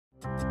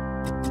And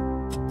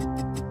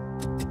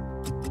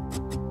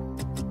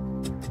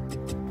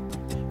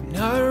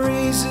I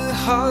raise a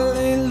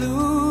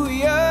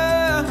hallelujah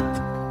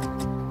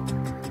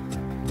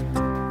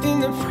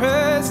in the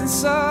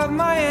presence of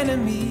my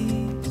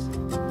enemies.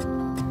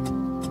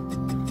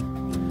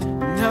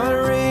 And I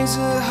raise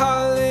a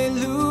hallelujah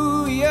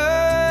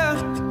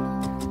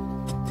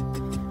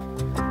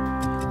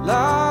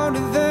louder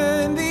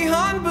than the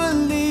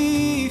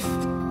unbelief.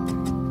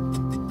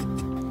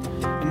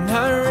 And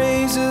I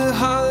raise a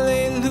hallelujah.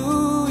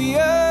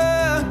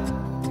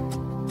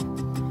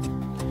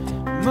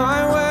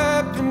 My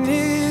weapon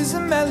is a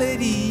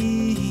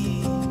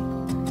melody.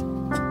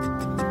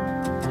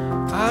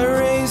 I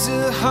raise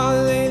a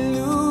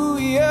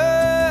hallelujah.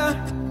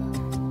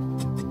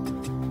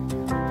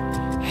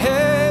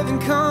 Heaven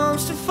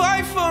comes to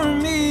fight for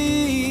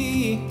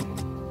me.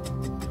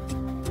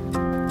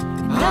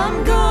 And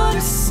I'm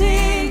gonna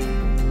sing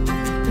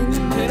in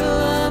the middle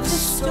of the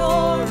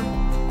storm,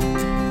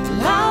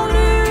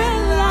 louder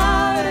and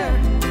louder.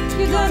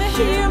 You're gonna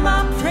hear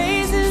my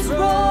praises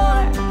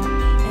roar.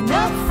 And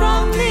up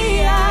from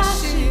the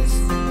ashes,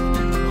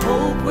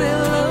 hope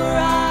will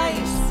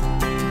arise.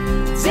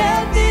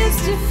 Death is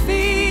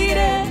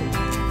defeated,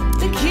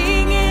 the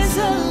King is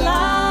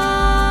alive.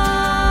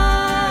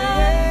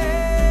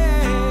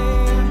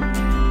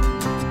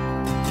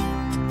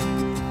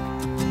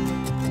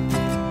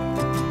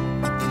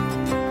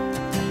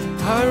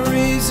 I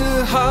raise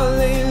a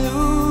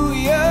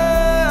hallelujah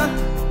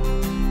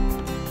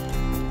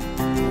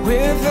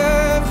with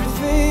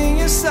everything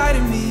inside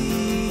of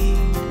me.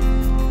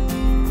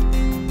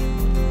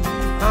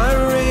 I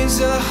raise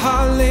a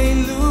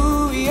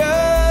hallelujah.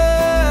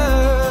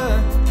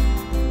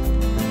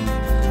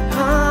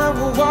 I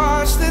will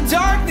watch the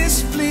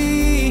darkness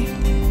flee.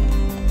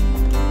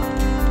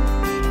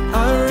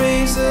 I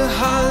raise a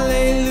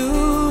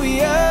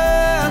hallelujah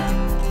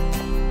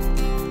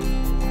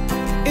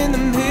in the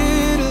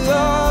middle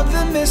of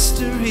the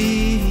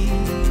mystery.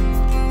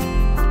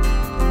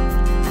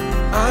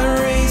 I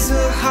raise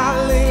a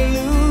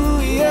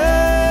hallelujah.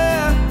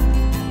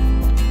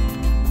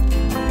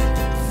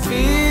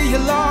 Fear you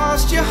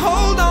lost your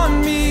hold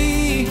on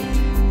me.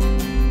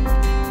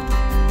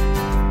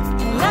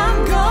 And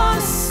I'm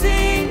gonna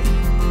sing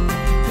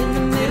in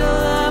the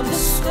middle of the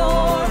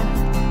storm,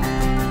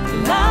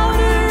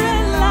 louder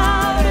and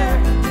louder.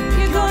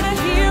 You're gonna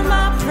hear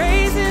my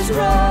praises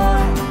roar.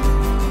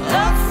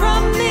 Up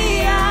from the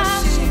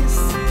ashes,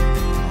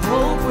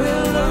 hope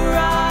will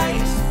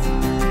arise.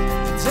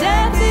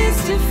 Death is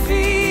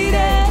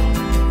defeated,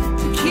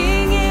 the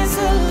King is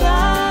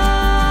alive.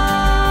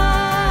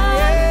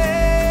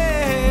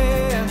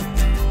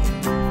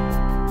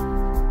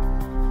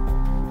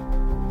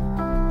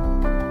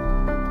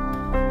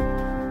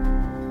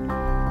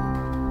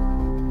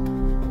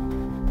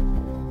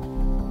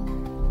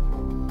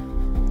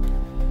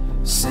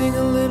 Sing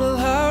a little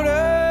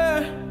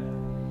louder.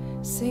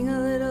 Sing a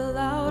little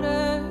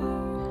louder.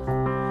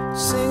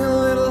 Sing a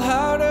little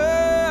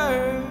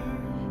louder.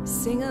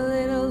 Sing a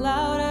little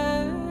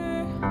louder.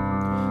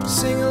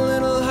 Sing a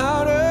little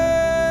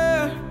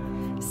louder.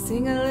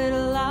 Sing a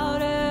little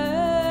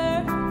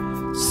louder.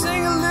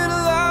 Sing a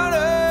little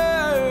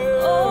louder.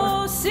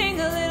 Oh, sing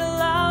a little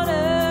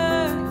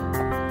louder.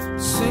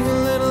 Sing a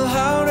little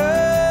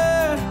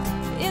louder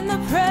in the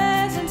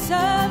presence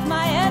of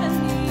my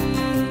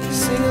enemies.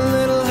 Sing a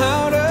little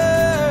louder.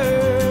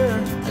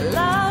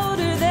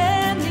 Louder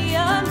than the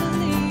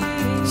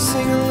unbelief.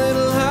 Sing a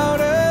little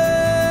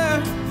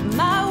louder.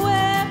 My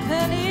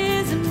weapon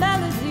is a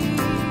melody.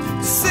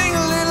 Sing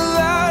a little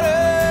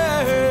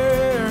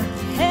louder.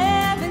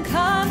 Heaven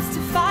comes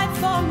to fight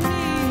for me.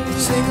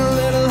 Sing a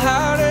little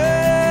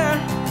louder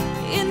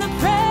in the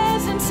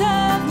presence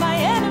of my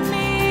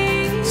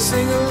enemies.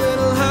 Sing a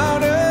little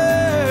louder.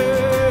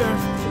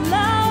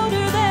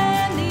 Louder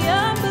than the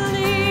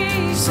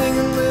unbelief. Sing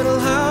a little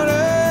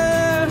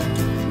louder.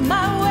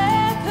 My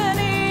weapon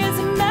is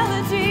a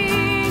melody.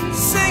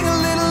 Sing a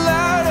little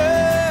louder.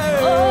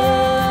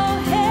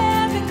 Oh,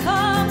 heaven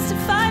comes to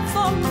fight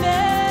for me.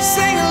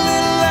 Sing a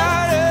little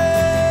louder.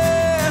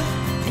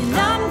 And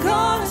I'm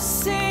gonna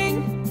sing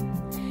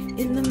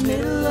in the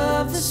middle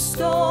of the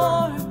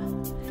storm,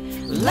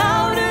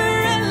 louder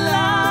and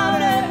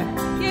louder.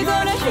 You're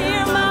gonna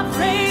hear my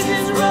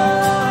praises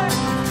roar.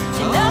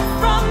 And up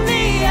from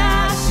the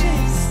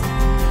ashes,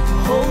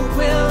 hope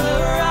will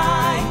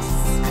arise.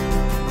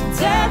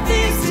 Death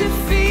is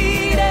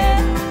defeated,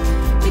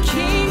 the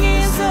King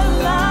is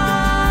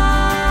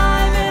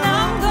alive. And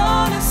I'm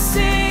gonna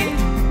sing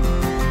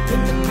in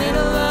the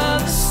middle of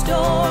the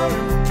storm,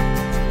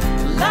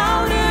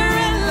 louder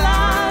and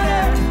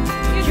louder.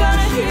 You're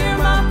gonna hear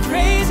my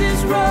praises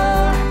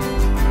roar.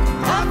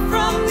 Up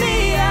from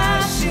the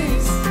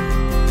ashes,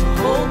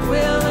 hope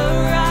will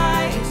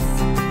arise.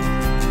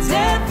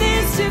 Death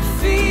is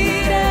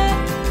defeated,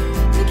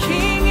 the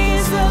King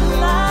is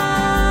alive.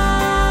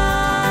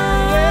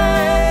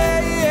 Yeah,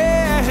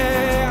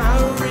 yeah. I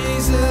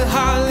raise a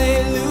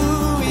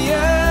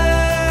hallelujah.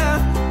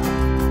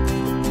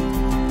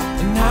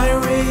 And I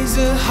raise a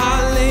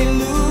hallelujah.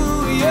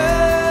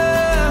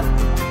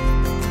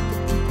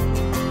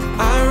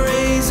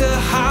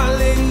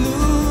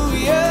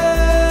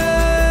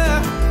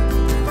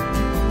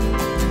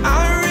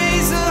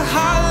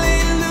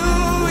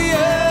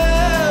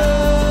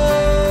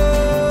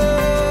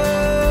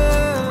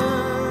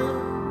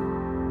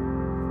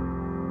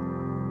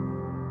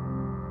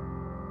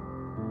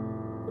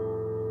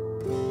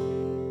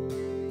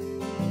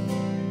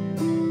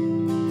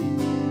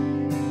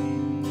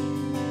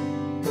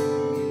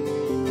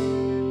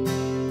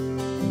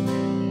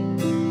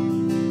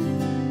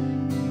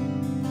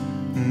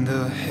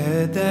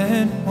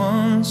 head that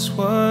once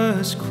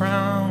was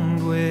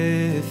crowned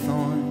with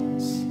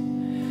thorns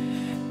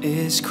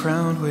is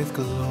crowned with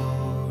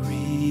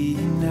glory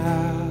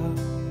now.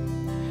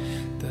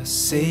 The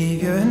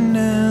Savior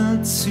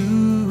knelt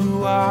to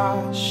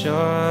wash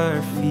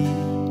our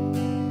feet.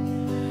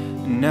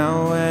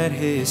 Now at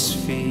His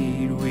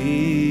feet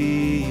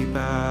we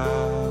bow.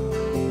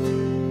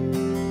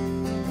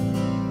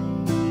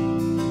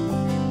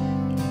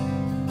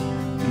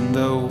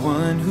 The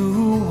one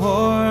who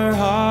wore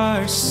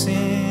our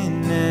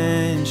sin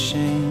and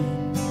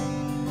shame,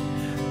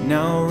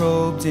 now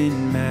robed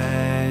in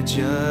majesty,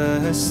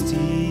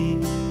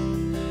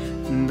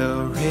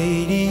 the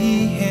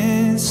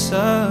radiance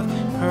of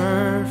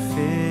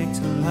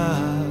perfect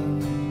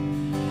love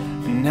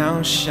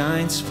now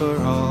shines for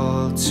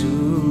all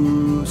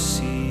to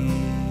see.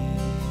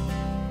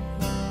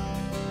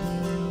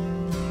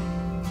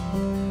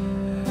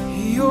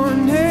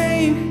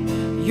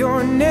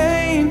 Your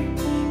name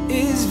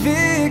is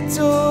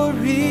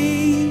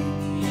victory,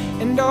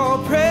 and all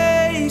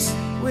praise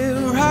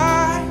will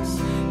rise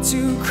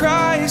to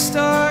Christ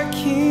our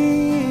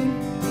King.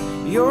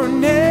 Your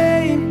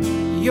name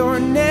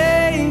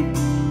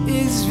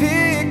is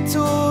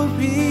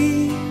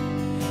victory,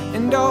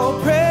 and all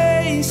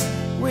praise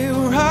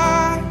will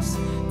rise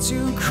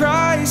to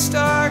Christ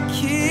our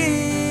King.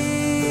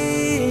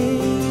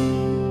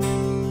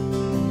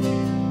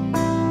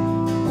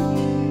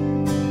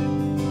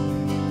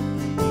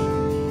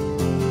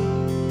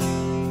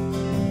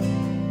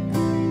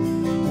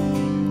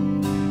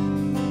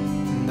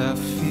 The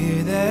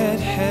fear that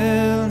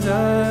held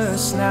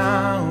us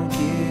now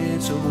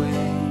gives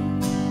away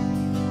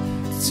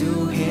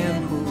to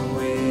Him who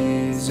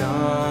is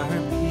our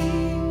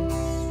peace.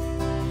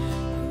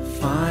 The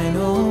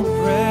final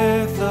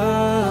breath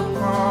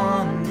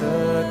upon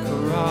the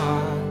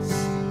cross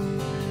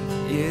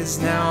is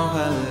now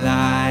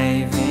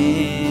alive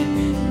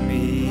in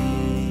me.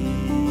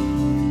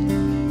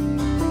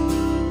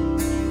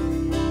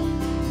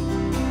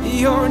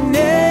 Your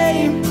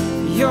name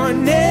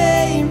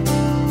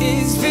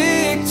is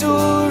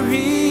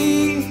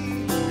victory,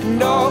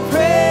 and all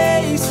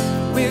praise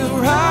will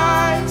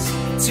rise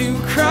to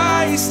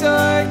Christ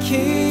our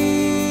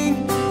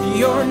King.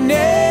 Your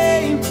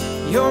name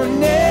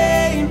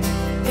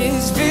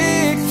is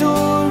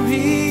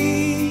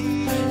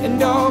victory,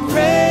 and all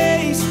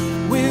praise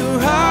will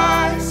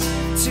rise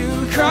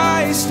to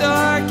Christ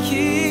our King.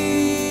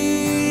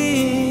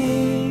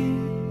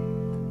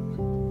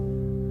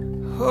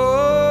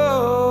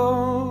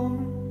 Oh.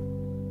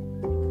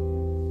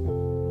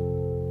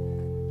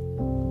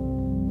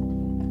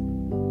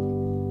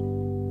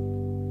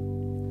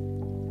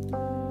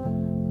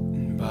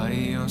 By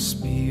your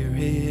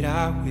Spirit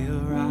I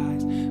will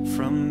rise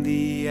from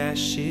the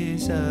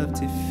ashes of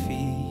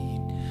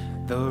defeat.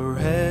 The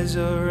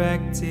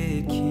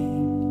resurrected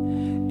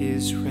King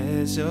is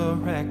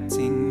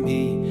resurrecting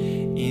me.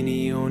 In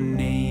your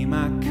name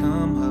I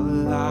come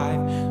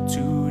alive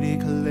to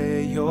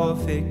declare your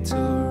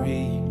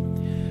victory.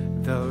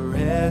 The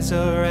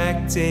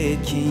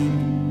resurrected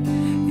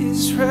King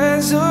is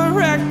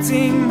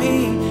resurrecting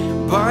me.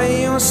 By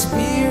your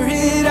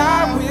Spirit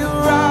I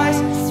will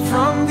rise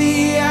from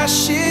the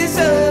ashes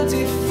of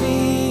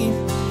defeat.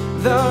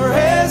 The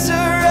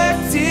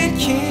resurrected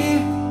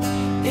King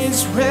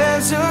is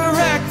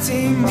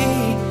resurrecting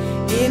me.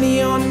 In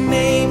your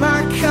name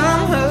I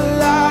come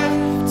alive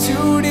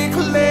to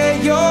declare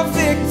your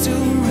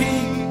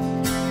victory.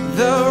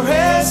 The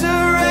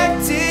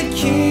resurrected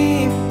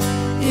King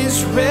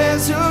is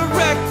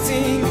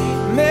resurrecting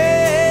me.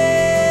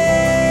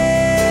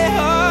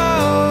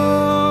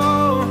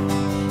 Oh,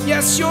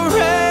 yes, you're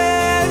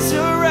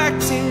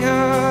resurrecting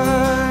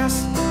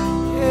us.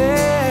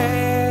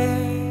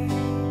 Yeah.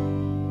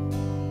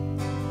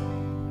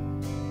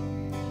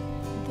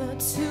 The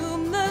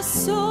tomb the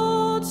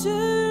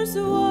soldiers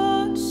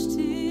watched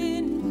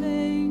in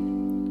vain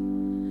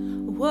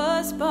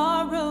was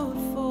borrowed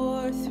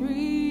for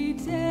 3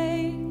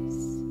 days.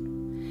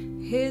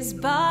 His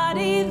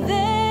body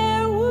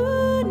there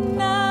would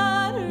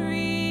not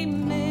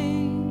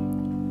remain.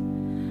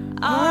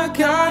 Our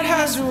God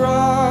has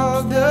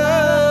robbed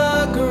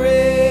the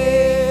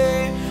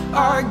grave.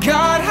 Our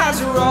God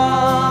has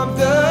robbed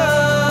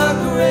the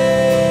grave.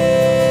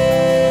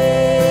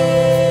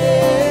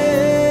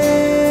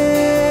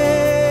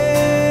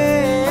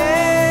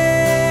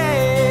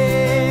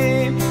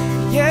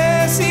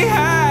 Yes, He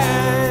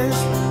has.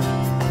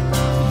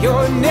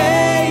 Your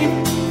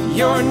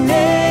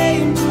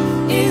name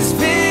is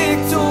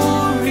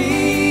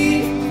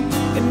victory,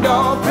 and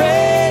all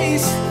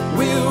praise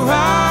will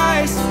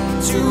rise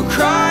to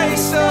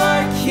Christ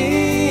our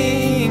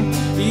King.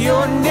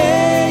 Your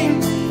name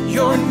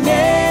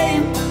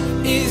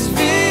is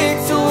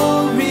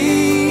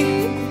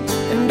victory,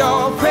 and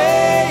all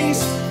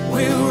praise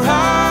will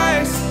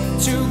rise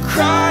to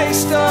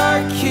Christ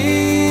our King.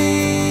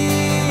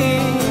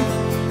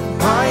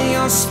 By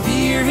your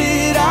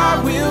Spirit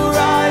I will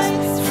rise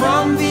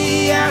from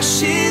the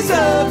ashes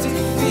of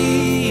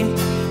defeat.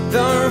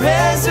 The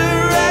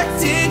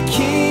resurrected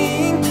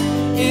King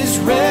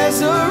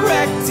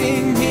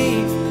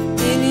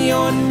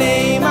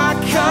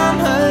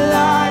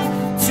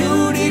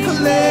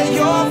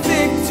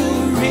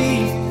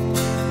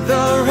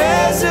The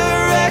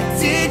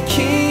resurrected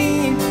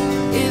King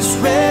is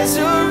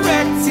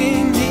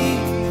resurrecting me.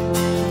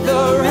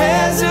 The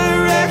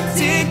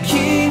resurrected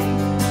King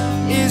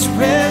is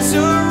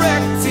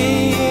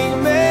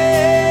resurrecting me.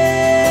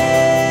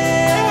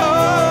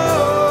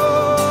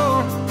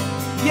 Oh,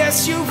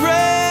 yes, you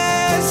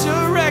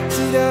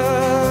resurrected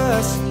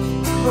us.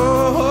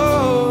 Oh.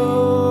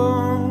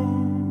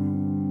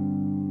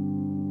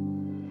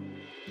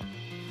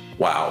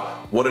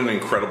 Wow, what an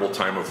incredible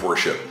time of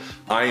worship.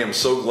 I am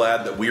so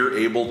glad that we are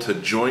able to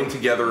join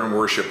together and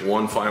worship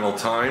one final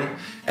time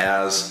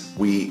as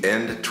we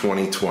end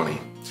 2020.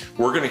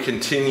 We're going to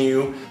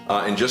continue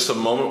in just a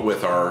moment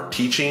with our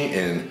teaching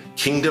in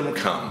Kingdom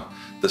Come,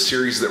 the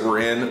series that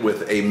we're in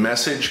with a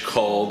message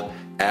called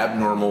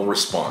Abnormal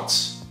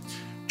Response.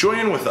 Join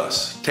in with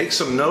us, take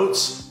some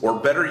notes, or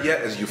better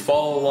yet, as you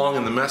follow along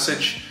in the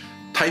message,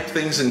 type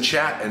things in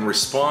chat and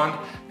respond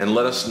and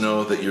let us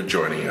know that you're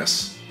joining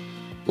us.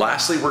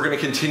 Lastly, we're going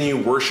to continue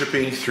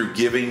worshiping through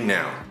giving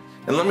now.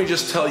 And let me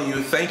just tell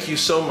you, thank you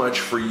so much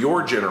for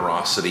your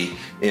generosity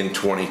in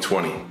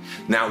 2020.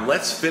 Now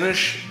let's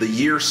finish the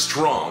year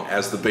strong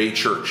as the Bay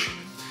Church.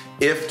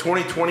 If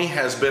 2020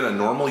 has been a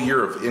normal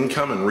year of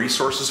income and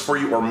resources for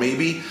you, or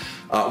maybe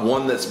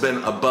one that's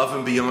been above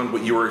and beyond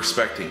what you were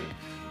expecting,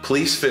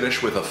 please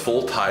finish with a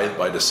full tithe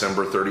by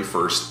December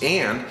 31st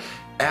and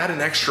add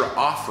an extra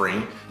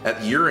offering at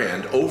year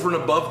end over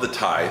and above the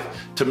tithe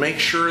to make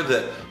sure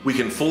that we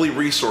can fully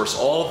resource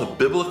all the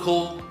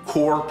biblical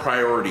core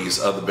priorities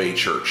of the Bay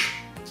Church.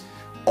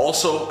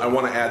 Also, I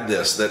want to add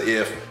this, that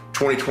if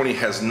 2020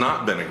 has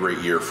not been a great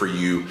year for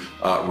you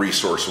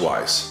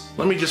resource-wise,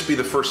 let me just be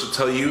the first to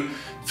tell you,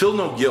 feel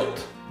no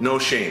guilt, no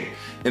shame.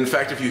 In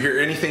fact, if you hear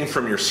anything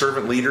from your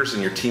servant leaders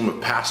and your team of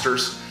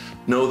pastors,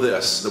 know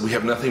this, that we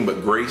have nothing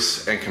but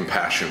grace and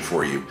compassion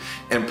for you.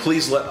 And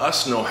please let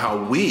us know how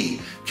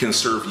we can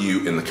serve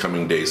you in the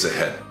coming days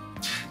ahead.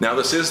 Now,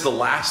 this is the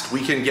last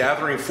weekend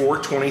gathering for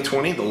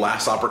 2020, the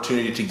last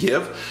opportunity to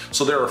give.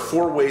 So there are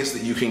 4 ways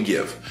that you can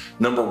give.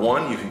 Number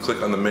 1, you can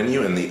click on the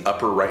menu in the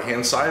upper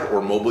right-hand side,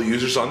 or mobile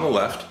users on the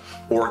left,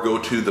 or go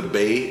to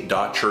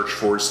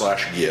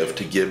thebay.church/give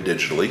to give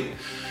digitally.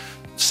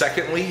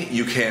 Secondly,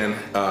 you can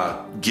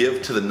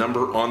give to the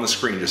number on the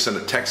screen. Just send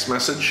a text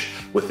message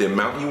with the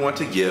amount you want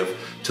to give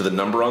to the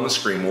number on the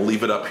screen. We'll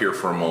leave it up here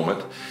for a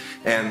moment.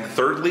 And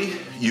thirdly,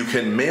 you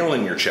can mail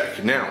in your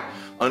check. Now,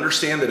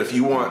 understand that if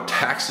you want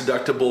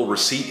tax-deductible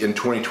receipt in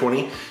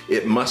 2020,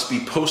 it must be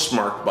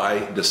postmarked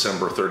by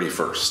December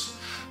 31st.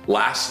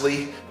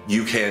 Lastly,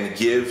 you can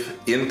give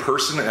in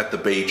person at the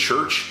Bay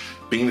Church.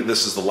 Being that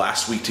this is the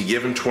last week to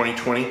give in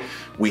 2020,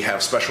 we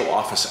have special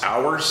office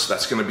hours.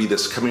 That's going to be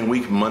this coming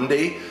week,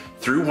 Monday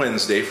through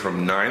Wednesday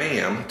from 9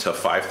 a.m. to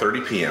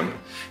 5:30 p.m.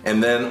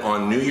 And then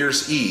on New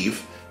Year's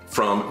Eve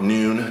from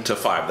noon to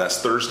 5.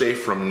 That's Thursday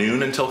from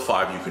noon until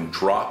 5. You can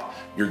drop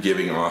your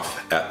giving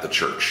off at the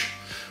church.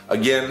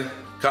 Again,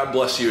 God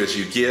bless you as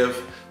you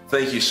give.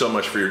 Thank you so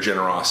much for your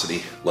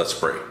generosity. Let's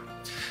pray.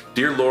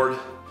 Dear Lord,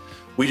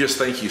 we just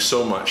thank you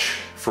so much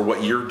for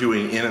what you're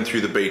doing in and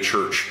through the Bay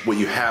Church, what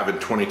you have in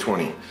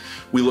 2020.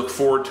 We look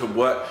forward to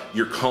what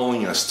you're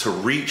calling us to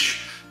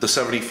reach the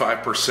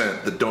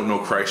 75% that don't know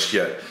Christ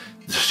yet,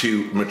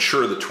 to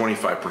mature the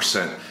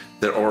 25%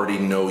 that already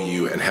know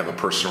you and have a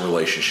personal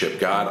relationship.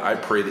 God, I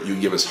pray that you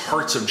give us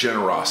hearts of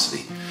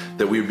generosity,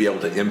 that we would be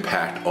able to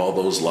impact all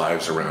those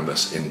lives around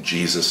us. In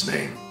Jesus'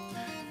 name,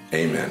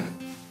 amen.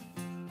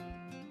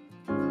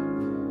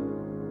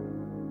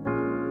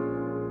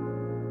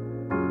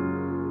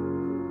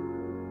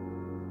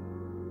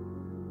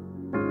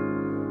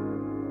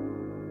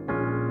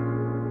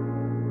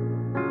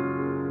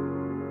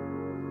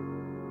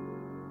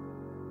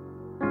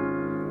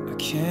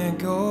 Can't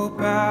go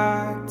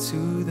back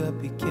to the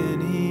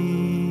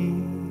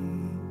beginning.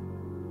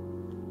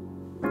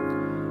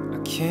 I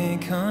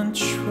can't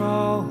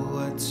control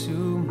what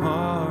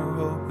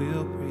tomorrow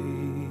will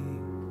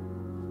bring,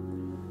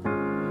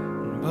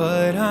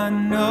 but I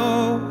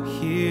know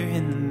here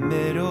in the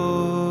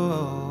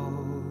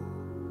middle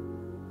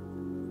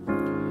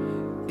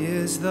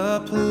is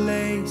the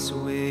place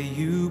where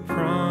you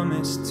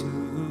promised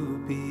to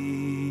be.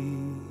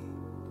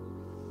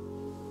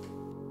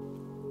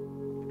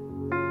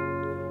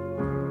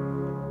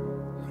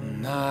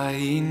 Not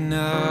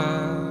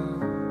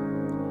enough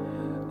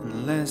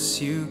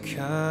unless you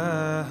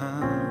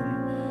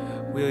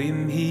come. Will you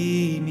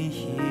meet me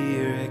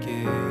here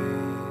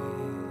again?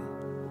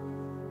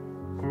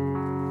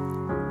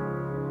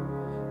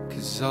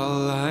 'Cause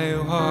all I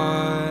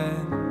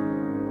want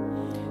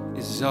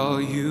is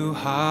all you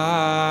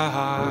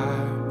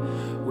are.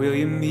 Will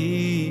you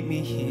meet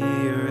me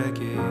here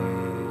again?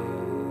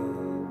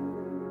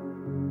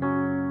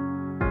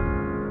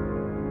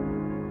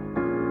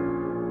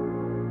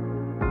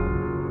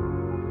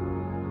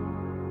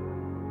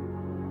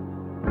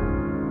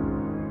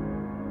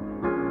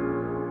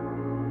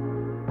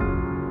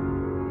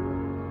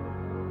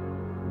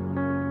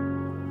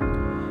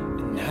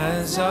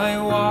 As I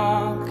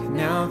walk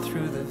now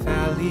through the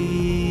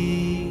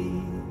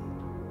valley,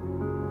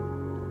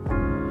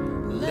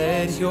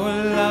 Let your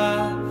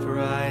love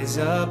rise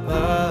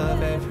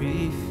above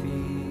every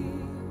fear,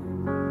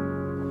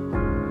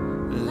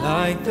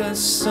 like the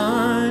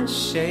sun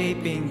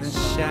shaping the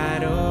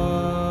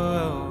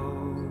shadow.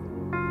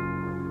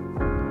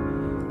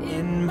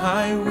 In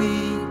my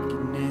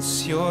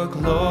weakness, your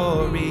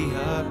glory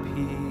appears.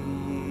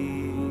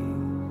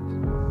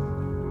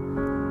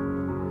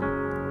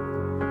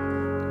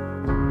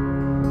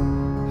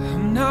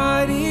 I'm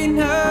not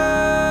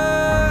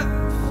enough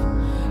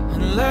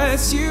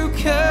unless you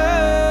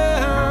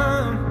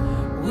come.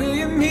 Will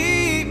you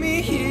meet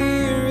me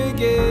here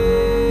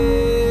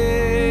again?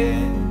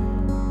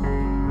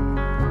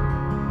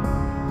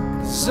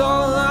 'Cause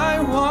all I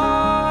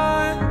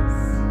want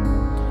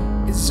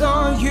is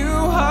all you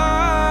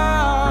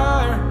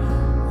are.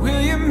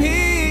 Will you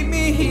meet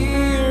me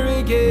here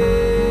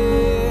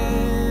again?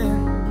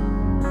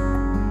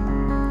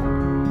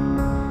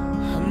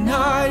 I'm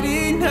not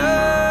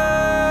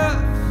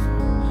enough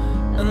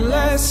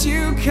unless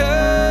you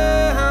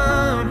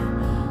come.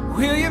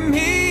 Will you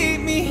meet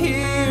me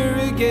here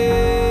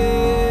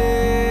again?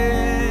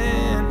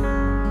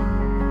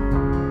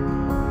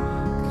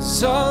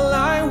 'Cause all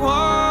I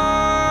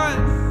want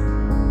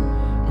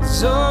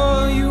is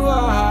all you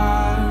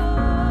are.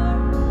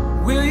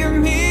 Will you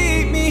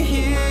meet me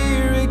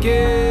here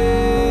again?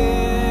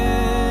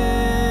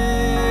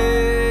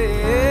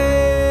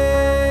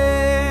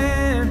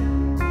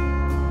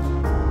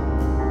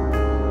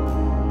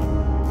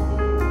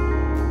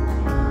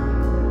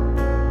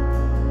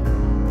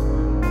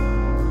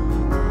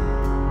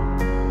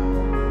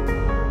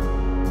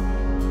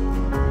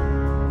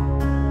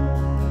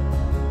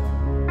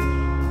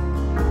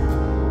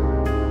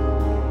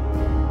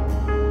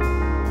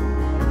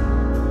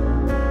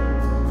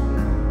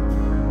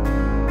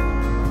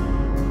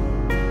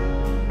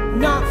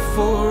 Not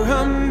for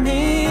a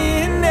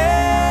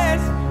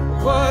minute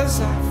was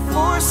I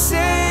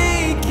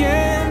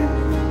forsaken.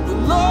 The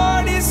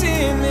Lord is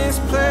in this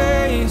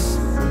place.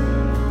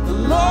 The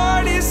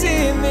Lord is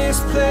in this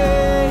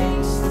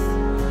place.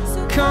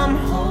 Come,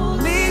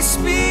 Holy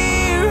Spirit,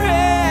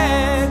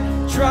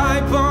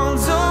 dry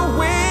bones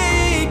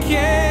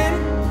awaken.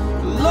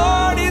 The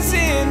Lord is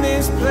in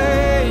this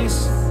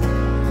place.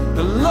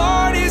 The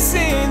Lord is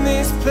in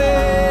this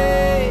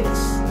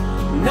place.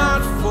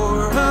 Not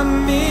for a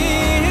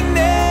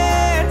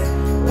minute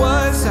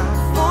was I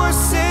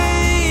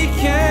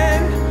forsaken.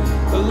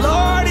 The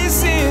Lord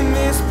is in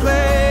this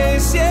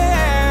place.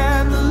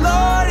 Yeah, the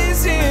Lord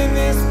is in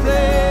this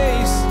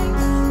place.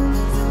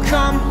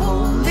 Come,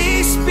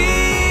 Holy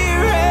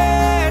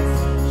Spirit,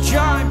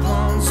 dry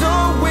bones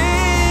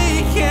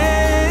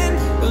awaken.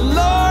 The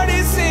Lord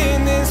is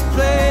in this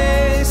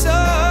place.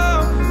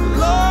 Oh, the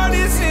Lord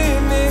is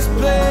in this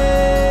place.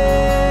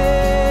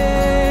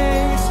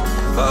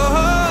 Oh,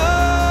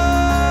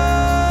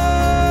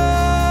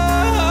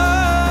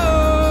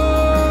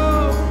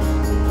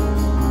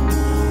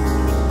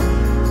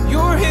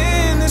 you're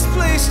in this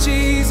place,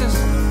 Jesus.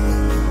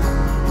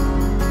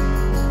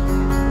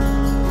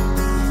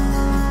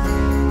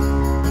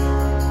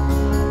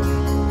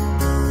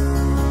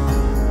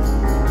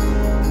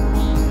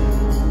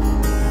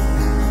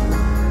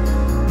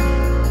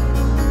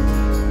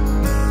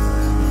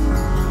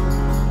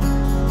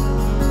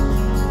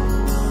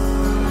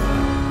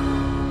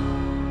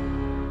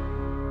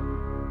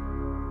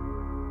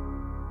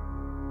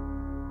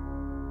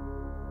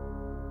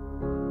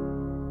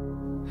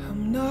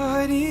 I'm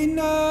not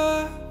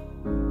enough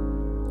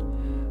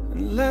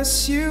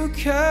unless you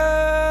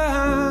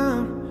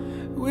come.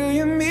 Will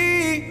you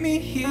meet me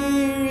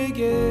here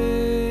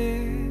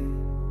again?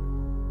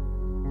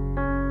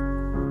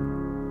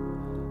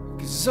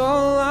 'Cause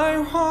all I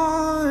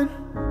want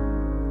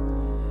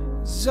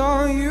is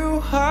all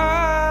you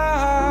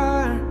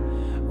are.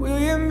 Will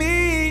you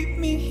meet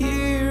me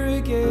here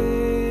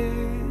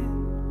again?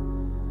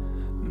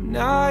 I'm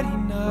not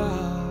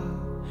enough.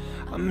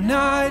 I'm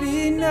not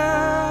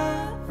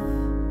enough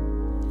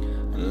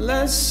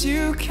unless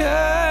you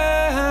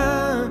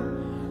come.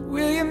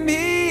 Will you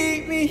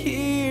meet me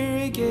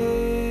here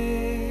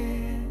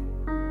again?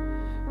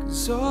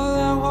 'Cause all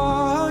I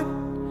want,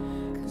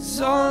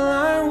 'cause all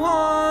I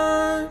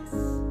want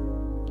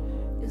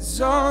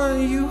is all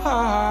you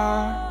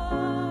are.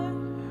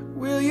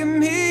 Will you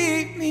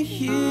meet me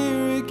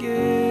here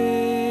again?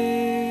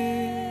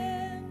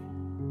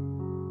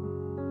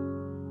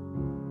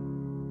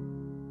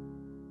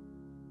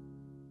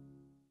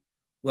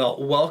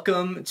 Well,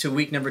 welcome to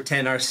week number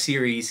 10 in our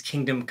series,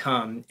 Kingdom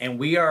Come. And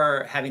we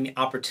are having the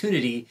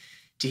opportunity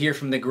to hear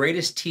from the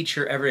greatest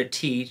teacher ever to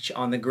teach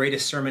on the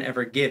greatest sermon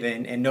ever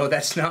given. And no,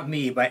 that's not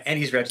me by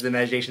any stretch of the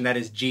imagination. That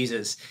is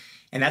Jesus.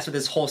 And that's what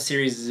this whole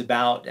series is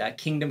about,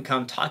 Kingdom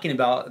Come, talking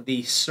about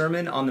the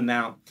Sermon on the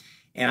Mount.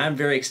 And I'm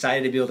very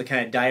excited to be able to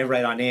kind of dive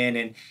right on in.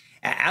 And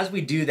as we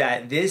do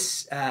that,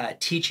 this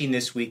teaching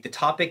this week, the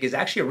topic is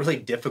actually a really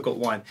difficult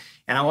one.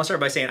 And I want to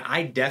start by saying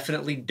I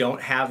definitely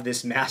don't have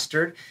this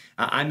mastered.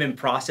 I'm in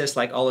process,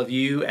 like all of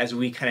you, as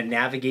we kind of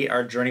navigate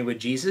our journey with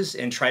Jesus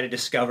and try to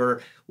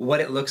discover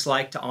what it looks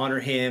like to honor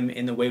him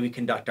in the way we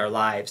conduct our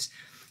lives.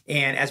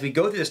 And as we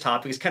go through this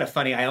topic, it's kind of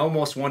funny. I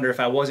almost wonder if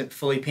I wasn't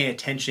fully paying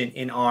attention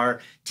in our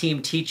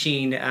team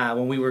teaching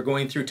when we were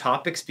going through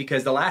topics,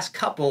 because the last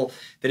couple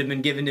that have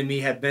been given to me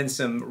have been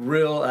some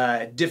real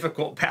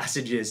difficult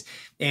passages.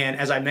 And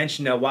as I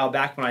mentioned a while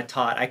back when I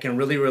taught, I can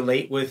really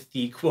relate with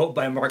the quote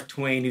by Mark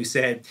Twain, who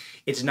said,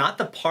 "It's not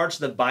the parts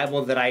of the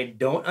Bible that I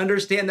don't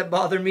understand that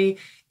bother me,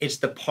 it's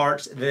the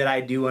parts that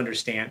I do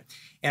understand."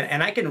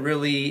 And I can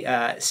really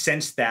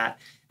sense that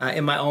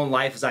in my own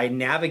life as I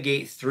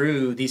navigate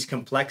through these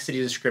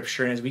complexities of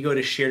Scripture. And as we go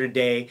to share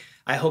today,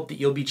 I hope that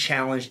you'll be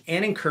challenged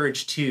and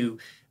encouraged too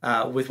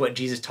with what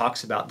Jesus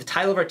talks about. The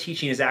title of our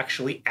teaching is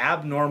actually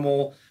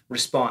Abnormal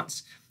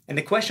Response. And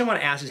the question I want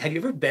to ask is, have you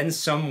ever been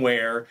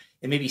somewhere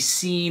and maybe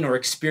seen or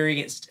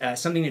experienced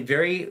something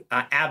very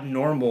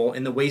abnormal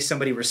in the way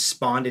somebody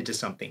responded to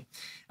something?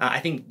 I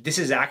think this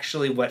is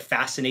actually what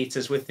fascinates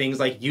us with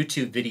things like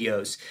YouTube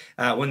videos,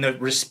 when the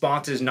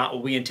response is not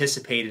what we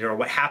anticipated, or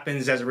what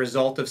happens as a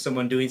result of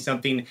someone doing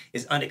something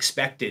is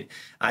unexpected.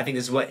 I think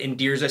this is what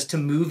endears us to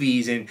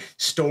movies and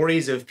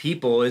stories of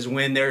people, is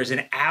when there's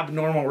an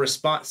abnormal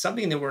response,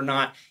 something that we're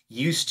not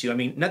used to. I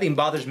mean, nothing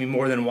bothers me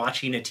more than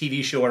watching a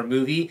TV show or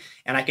movie,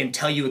 and I can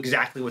tell you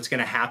exactly what's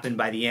going to happen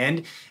by the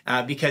end,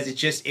 because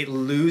it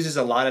loses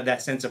a lot of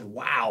that sense of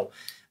wow.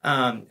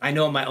 I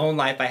know in my own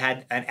life I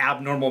had an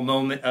abnormal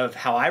moment of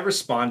how I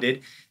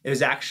responded. It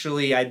was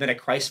actually, I'd been a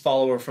Christ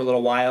follower for a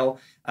little while.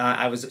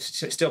 I was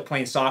still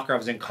playing soccer. I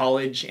was in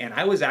college, and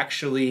I was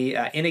actually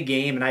in a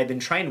game, and I'd been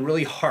trying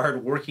really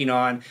hard working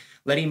on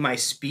letting my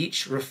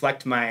speech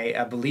reflect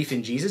my belief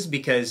in Jesus,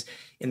 because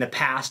in the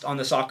past on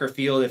the soccer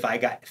field, if I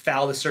got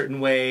fouled a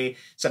certain way,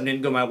 something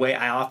didn't go my way,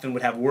 I often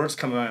would have words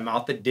come out of my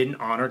mouth that didn't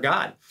honor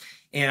God.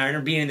 And I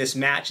remember being in this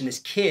match, and this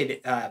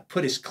kid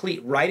put his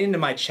cleat right into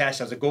my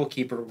chest. I was a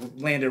goalkeeper,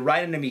 landed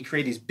right into me,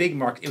 created these big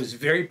marks. It was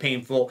very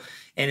painful.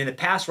 And in the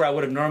past, where I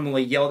would have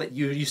normally yelled at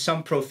you, used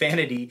some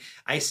profanity,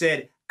 I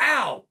said,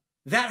 "Ow,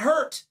 that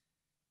hurt,"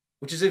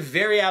 which is a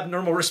very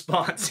abnormal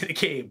response in a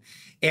game.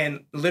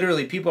 And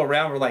literally people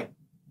around were like,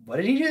 "What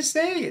did he just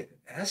say?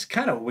 That's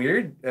kind of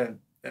weird."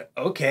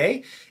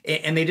 Okay.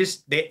 And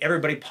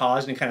everybody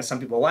paused, and kind of some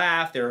people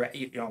laughed. They were,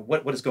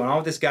 what is going on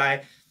with this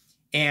guy?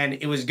 And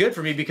it was good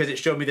for me because it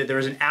showed me that there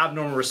was an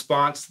abnormal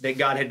response, that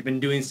God had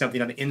been doing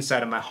something on the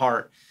inside of my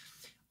heart.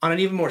 On an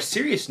even more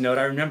serious note,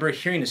 I remember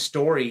hearing a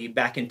story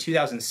back in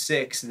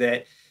 2006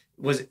 that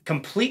was a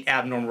complete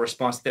abnormal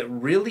response that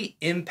really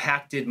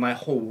impacted my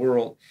whole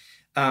world.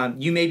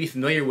 You may be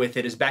familiar with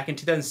it. Is back in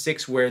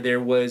 2006 where there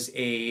was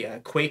a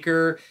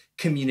Quaker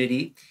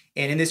community.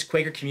 And in this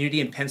Quaker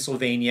community in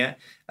Pennsylvania,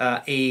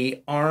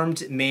 a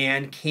armed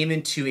man came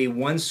into a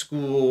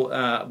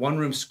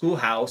one-room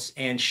schoolhouse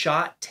and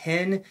shot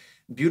 10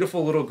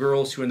 beautiful little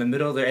girls who were in the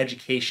middle of their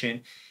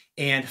education,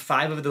 and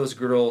 5 of those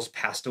girls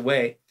passed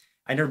away.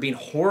 I remember being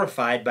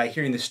horrified by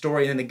hearing the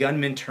story, and then the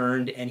gunman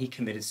turned and he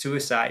committed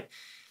suicide.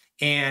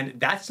 And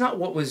that's not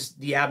what was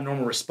the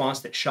abnormal response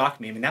that shocked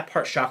me. I mean, that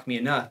part shocked me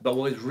enough. But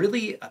what was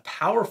really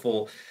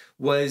powerful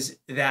was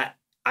that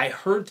I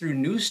heard through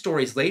news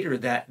stories later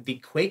that the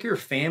Quaker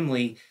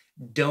family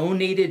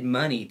donated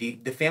money.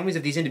 The families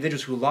of these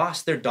individuals who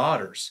lost their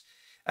daughters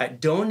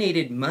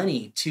donated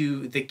money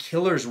to the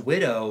killer's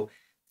widow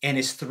and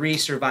his 3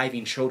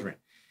 surviving children.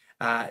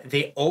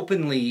 They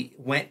openly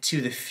went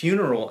to the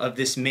funeral of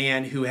this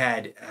man who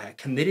had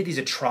committed these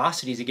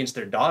atrocities against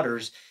their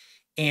daughters,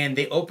 and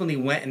they openly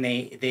went and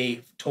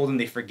they told them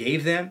they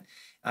forgave them.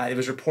 It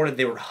was reported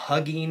they were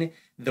hugging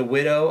the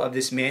widow of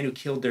this man who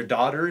killed their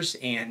daughters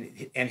and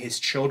his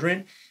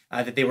children,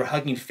 that they were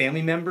hugging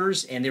family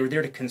members, and they were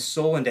there to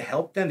console and to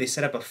help them. They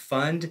set up a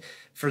fund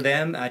for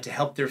them to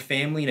help their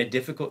family in a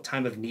difficult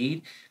time of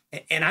need.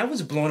 And I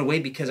was blown away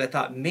because I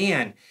thought,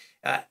 man,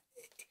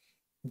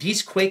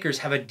 these Quakers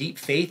have a deep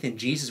faith in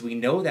Jesus. We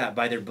know that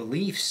by their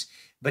beliefs.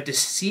 But to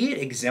see it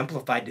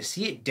exemplified, to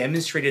see it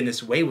demonstrated in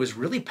this way was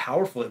really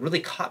powerful. It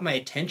really caught my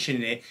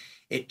attention, and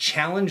it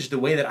challenged the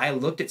way that I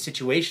looked at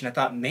situation. I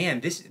thought, man,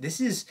 this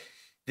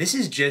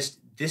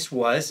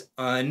was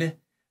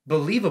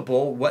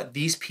unbelievable what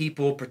these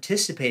people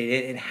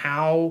participated in and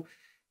how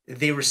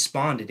they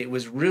responded. It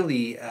was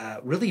really,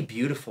 really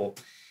beautiful.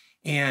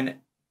 And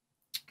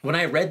when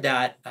I read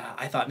that,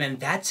 I thought, man,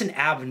 that's an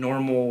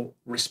abnormal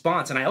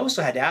response. And I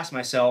also had to ask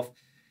myself,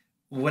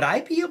 would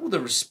I be able to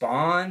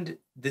respond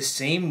the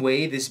same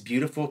way this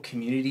beautiful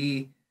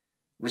community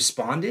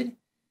responded?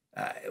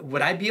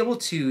 Would I be able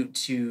to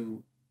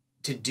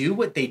do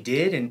what they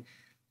did? And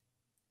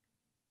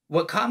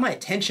what caught my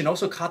attention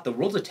also caught the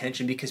world's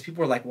attention, because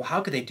people were like, well,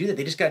 how could they do that?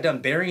 They just got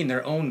done burying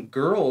their own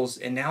girls,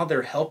 and now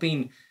they're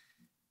helping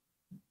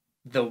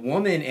the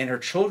woman and her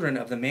children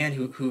of the man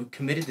who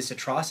committed this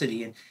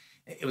atrocity. And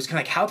it was kind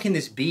of like, how can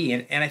this be?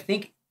 And I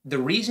think the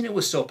reason it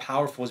was so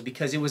powerful is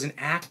because it was an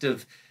act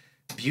of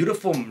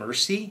beautiful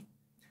mercy,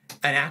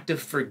 an act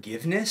of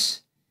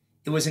forgiveness.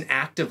 It was an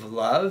act of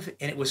love,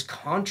 and it was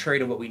contrary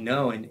to what we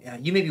know.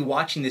 And you may be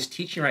watching this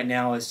teaching right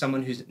now as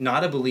someone who's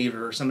not a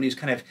believer, or somebody who's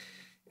kind of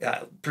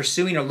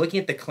pursuing or looking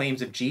at the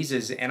claims of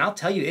Jesus. And I'll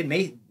tell you,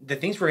 the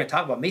things we're going to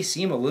talk about may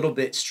seem a little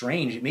bit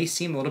strange. It may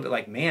seem a little bit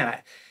like, man,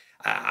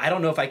 I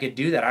don't know if I could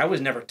do that. I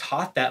was never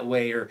taught that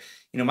way, or,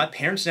 my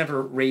parents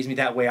never raised me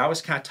that way. I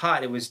was kind of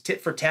taught it was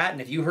tit for tat. And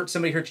if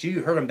somebody hurts you,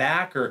 you hurt them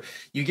back, or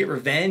you get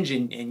revenge,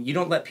 and you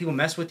don't let people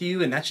mess with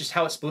you. And that's just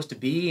how it's supposed to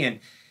be.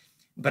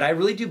 But I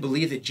really do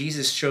believe that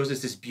Jesus shows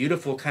us this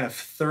beautiful kind of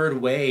third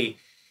way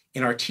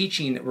in our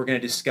teaching that we're going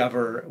to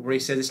discover, where he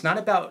says it's not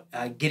about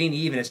getting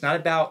even. It's not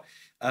about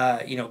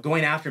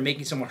going after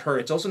making someone hurt.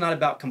 It's also not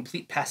about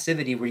complete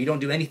passivity where you don't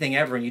do anything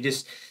ever and you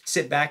just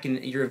sit back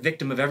and you're a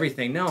victim of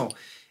everything. No,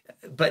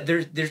 but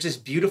there's this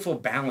beautiful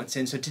balance.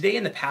 And so today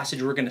in the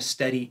passage we're going to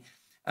study,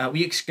 we're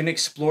going to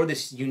explore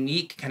this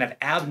unique kind of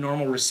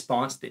abnormal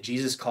response that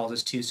Jesus calls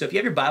us to. So if you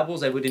have your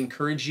Bibles, I would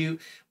encourage you,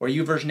 or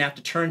YouVersion app,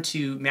 to turn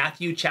to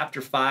Matthew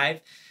chapter 5,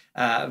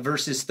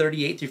 verses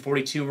 38 through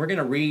 42. And we're going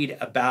to read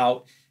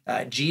about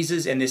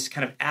Jesus and this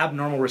kind of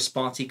abnormal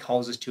response he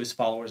calls us to as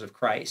followers of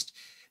Christ.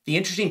 The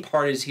interesting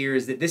part is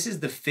that this is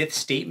the fifth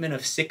statement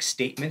of 6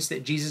 statements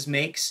that Jesus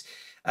makes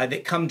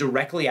that come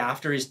directly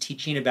after his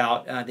teaching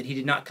about that he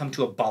did not come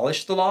to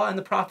abolish the law and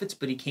the prophets,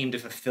 but he came to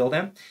fulfill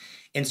them.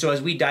 And so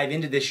as we dive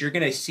into this, you're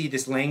going to see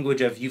this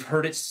language of, you've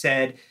heard it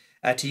said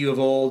to you of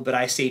old, but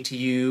I say to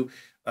you,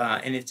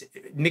 and it's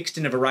mixed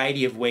in a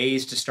variety of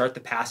ways to start the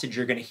passage.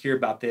 You're going to hear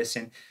about this.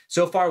 And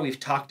so far we've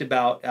talked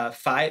about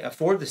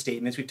 4 of the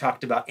statements. We've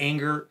talked about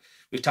anger.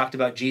 We've talked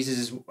about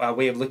Jesus'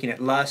 way of looking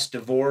at lust,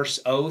 divorce,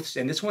 oaths,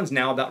 and this one's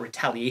now about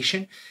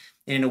retaliation.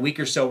 And in a week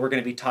or so, we're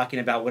going to be talking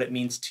about what it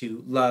means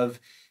to love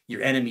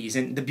your enemies.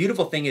 And the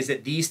beautiful thing is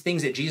that these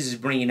things that Jesus is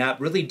bringing up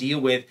really deal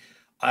with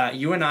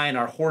you and I and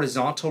our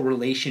horizontal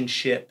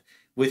relationship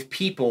with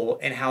people,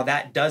 and how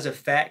that does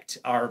affect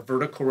our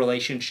vertical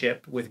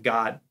relationship with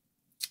God.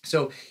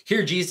 So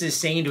here Jesus is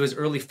saying to his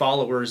early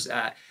followers,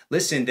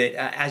 listen, that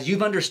as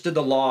you've understood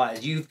the law,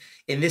 as you've,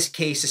 in this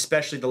case,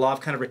 especially the law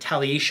of kind of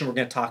retaliation we're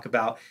going to talk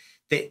about,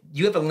 that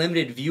you have a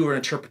limited view or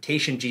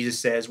interpretation, Jesus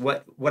says.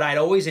 What I'd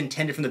always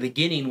intended from the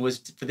beginning was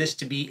for this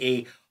to be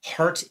a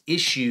heart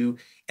issue,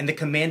 and the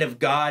command of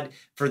God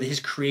for his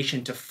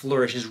creation to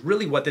flourish is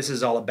really what this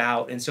is all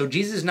about. And so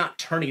Jesus is not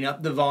turning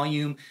up the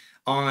volume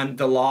on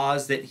the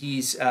laws that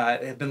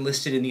have been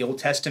listed in the Old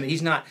Testament.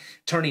 He's not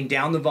turning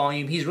down the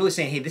volume. He's really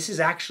saying, hey, this is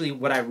actually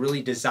what I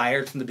really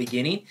desired from the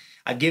beginning.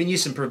 I've given you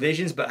some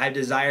provisions, but I've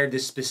desired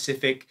this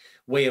specific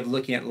way of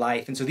looking at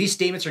life. And so these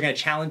statements are going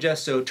to challenge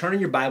us. So turn in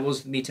your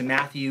Bibles with me to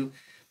Matthew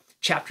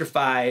chapter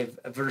 5,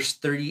 verse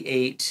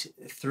 38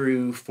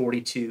 through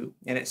 42.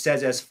 And it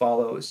says as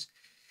follows.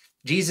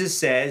 Jesus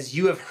says,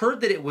 you have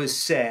heard that it was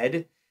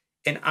said,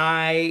 an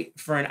eye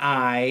for an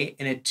eye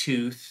and a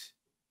tooth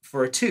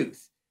for a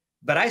tooth.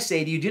 But I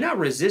say to you, do not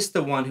resist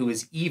the one who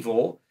is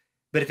evil.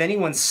 But if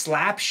anyone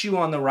slaps you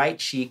on the right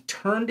cheek,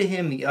 turn to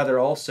him the other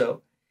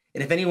also.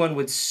 And if anyone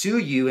would sue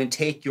you and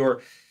take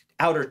your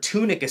outer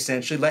tunic,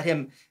 essentially, let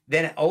him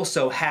then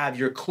also have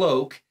your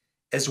cloak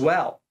as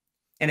well.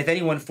 And if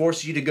anyone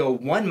forces you to go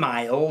 1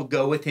 mile,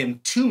 go with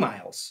him 2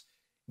 miles.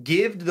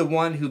 Give to the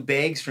one who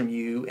begs from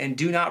you, and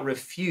do not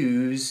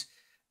refuse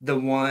the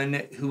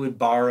one who would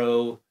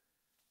borrow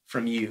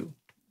from you.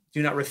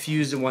 Do not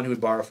refuse the one who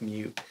would borrow from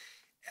you.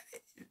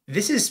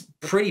 This is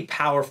pretty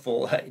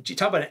powerful. You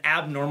talk about an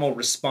abnormal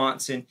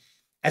response. And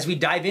as we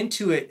dive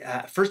into it,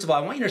 first of all,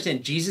 I want you to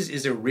understand Jesus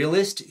is a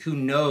realist who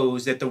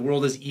knows that the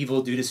world is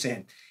evil due to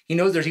sin. He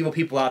knows there's evil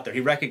people out there.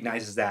 He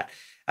recognizes that.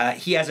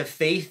 He has a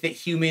faith that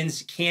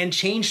humans can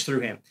change through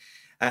him.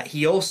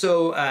 He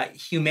also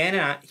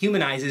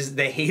humanizes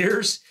the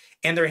haters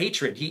and their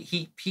hatred.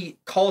 He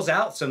calls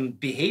out some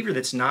behavior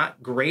that's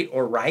not great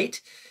or right.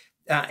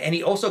 And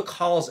he also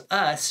calls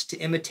us to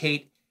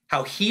imitate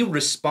how he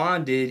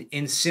responded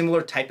in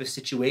similar type of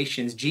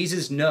situations.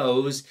 Jesus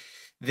knows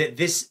that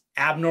this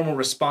abnormal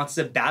response is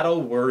a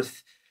battle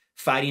worth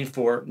fighting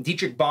for.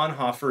 Dietrich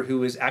Bonhoeffer, who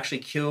was actually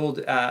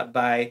killed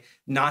by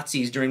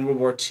Nazis during World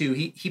War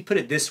II, he put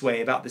it this way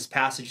about this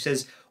passage. He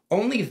says,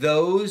 only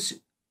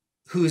those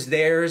whose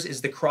theirs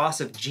is the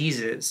cross of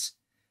Jesus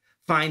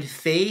find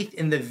faith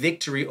in the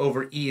victory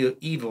over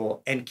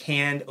evil and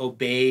can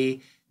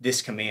obey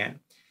this command.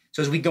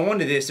 So as we go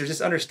into this, there's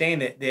this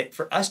understanding that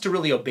for us to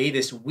really obey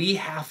this, we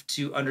have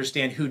to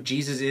understand who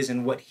Jesus is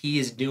and what he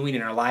is doing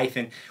in our life.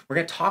 And we're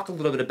going to talk a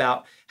little bit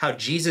about how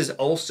Jesus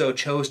also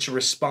chose to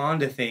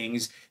respond to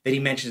things that he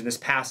mentions in this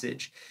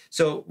passage.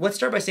 So let's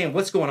start by saying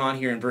what's going on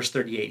here in verse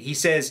 38. He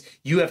says,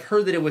 you have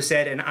heard that it was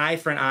said, an eye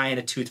for an eye and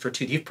a tooth for a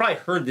tooth. You've probably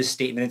heard this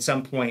statement at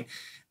some point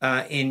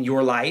in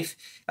your life.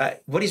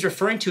 What he's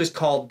referring to is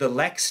called the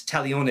lex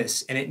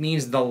talionis, and it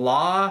means the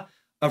law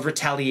of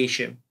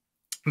retaliation.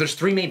 There's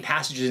 3 main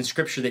passages in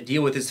Scripture that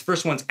deal with this. The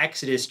first one's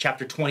Exodus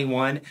chapter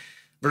 21,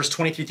 verse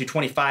 23 through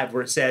 25,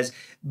 where it says,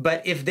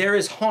 but if there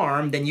is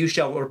harm, then you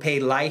shall repay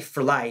life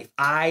for life,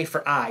 eye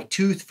for eye,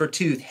 tooth for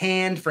tooth,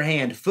 hand for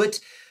hand, foot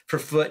for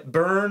foot,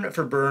 burn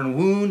for burn,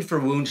 wound for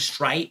wound,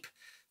 stripe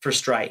for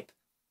stripe.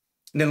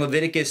 And then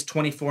Leviticus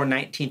 24,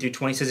 19 through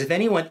 20 says, if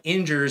anyone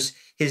injures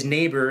his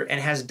neighbor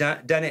and has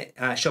done it,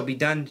 shall be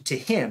done to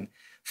him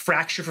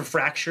fracture for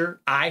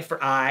fracture, eye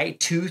for eye,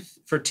 tooth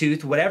for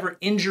tooth. Whatever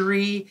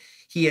injury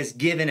he has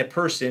given a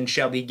person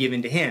shall be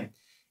given to him.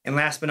 And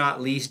last but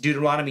not least,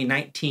 Deuteronomy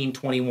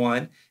 19:21.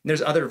 And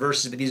there's other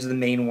verses, but these are the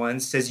main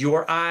ones. Says,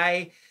 your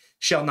eye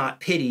shall not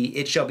pity.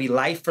 It shall be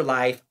life for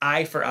life,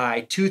 eye for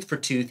eye, tooth for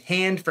tooth,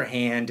 hand for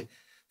hand,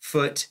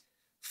 foot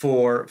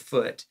for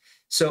foot.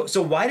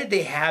 So why did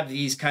they have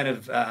these kind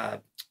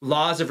of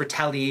laws of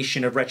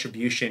retaliation, of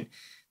retribution?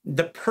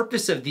 The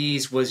purpose of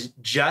these was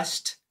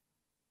just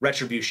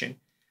retribution.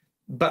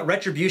 But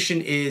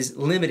retribution is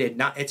limited.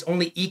 It's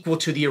only equal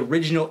to the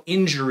original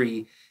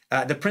injury.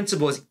 The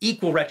principle is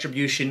equal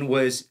retribution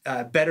was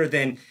better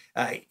than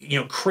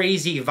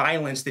crazy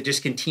violence that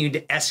just continued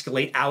to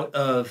escalate out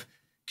of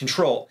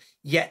control.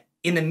 Yet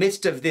in the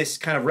midst of this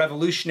kind of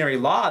revolutionary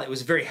law that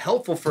was very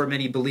helpful for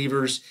many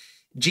believers,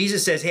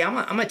 Jesus says, hey, I'm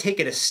gonna take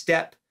it a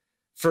step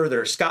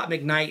further. Scott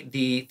McKnight,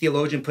 the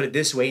theologian, put it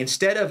this way: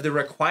 instead of the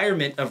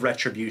requirement of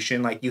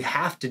retribution, like you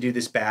have to do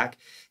this back,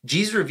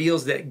 Jesus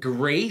reveals that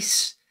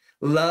grace,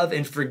 love,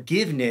 and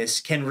forgiveness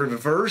can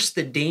reverse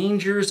the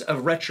dangers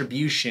of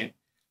retribution,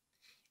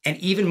 and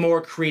even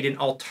more create an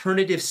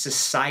alternative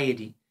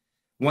society,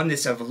 one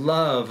that's of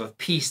love, of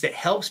peace, that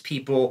helps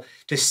people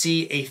to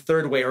see a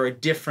third way or a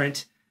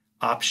different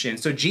option.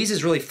 So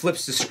Jesus really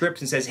flips the script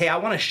and says, hey, I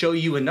want to show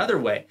you another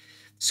way.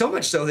 So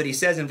much so that he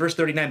says in verse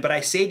 39, but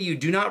I say to you,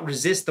 do not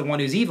resist the one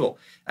who's evil.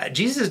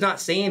 Jesus is not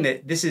saying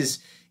that this is,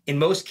 in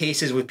most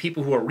cases, with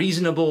people who are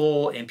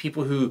reasonable and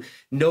people who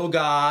know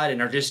God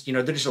and are just,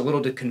 they're just a little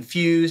bit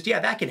confused.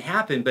 Yeah, that can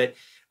happen. But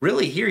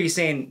really here he's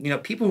saying,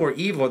 people who are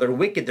evil, they're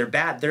wicked, they're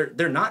bad,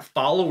 they're not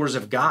followers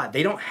of God.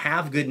 They don't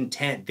have good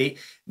intent.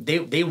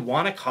 They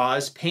want to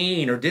cause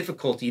pain or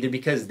difficulty, either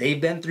because they've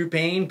been through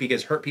pain,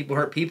 because hurt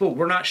people.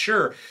 We're not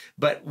sure.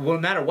 But no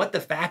matter what the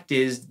fact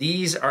is,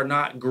 these are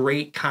not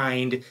great,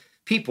 kind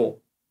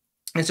people.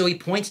 And so he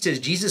points to his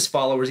Jesus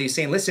followers. He's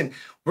saying, listen,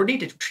 we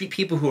need to treat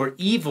people who are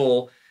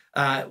evil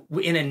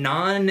in a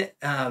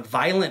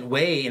non-violent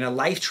way, in a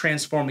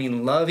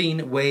life-transforming,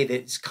 loving way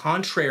that's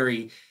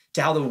contrary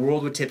to how the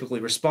world would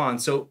typically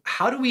respond. So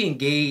how do we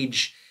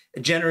engage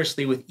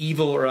generously with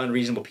evil or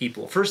unreasonable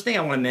people? First thing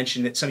I want to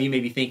mention that some of you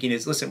may be thinking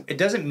is, listen, it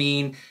doesn't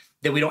mean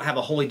that we don't have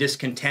a holy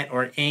discontent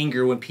or an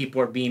anger when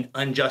people are being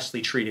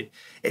unjustly treated.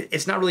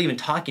 It's not really even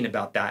talking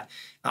about that.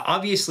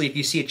 Obviously, if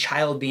you see a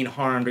child being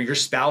harmed or your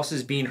spouse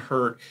is being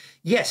hurt,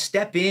 yes,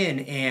 step in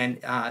and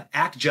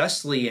act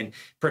justly and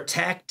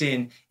protect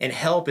and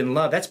help and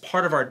love. That's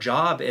part of our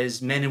job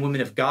as men and women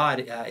of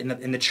God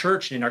in the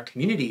church and in our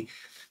community.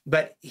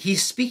 But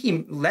he's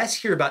speaking less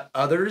here about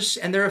others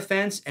and their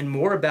offense and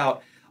more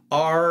about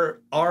our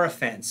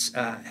offense.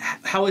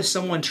 How has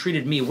someone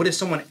treated me? What has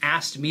someone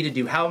asked me to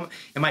do? How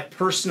am I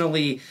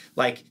personally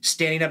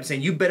standing up and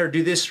saying, you better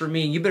do this for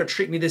me and you better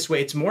treat me this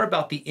way? It's more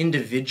about the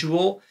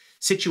individual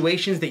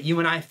situations that you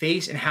and I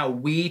face and how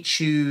we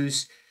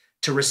choose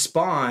to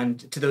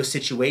respond to those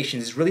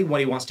situations is really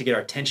what he wants to get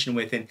our attention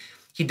with. And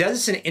he does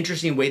this in an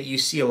interesting way that you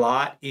see a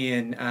lot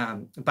in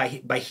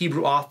by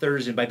Hebrew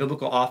authors and by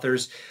biblical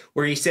authors,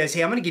 where he says,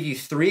 hey, I'm going to give you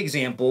 3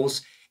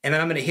 examples, and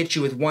then I'm going to hit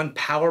you with one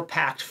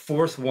power-packed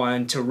 4th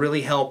one to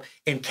really help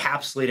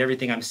encapsulate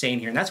everything I'm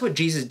saying here. And that's what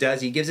Jesus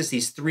does. He gives us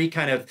these 3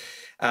 kind of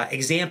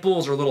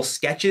examples or little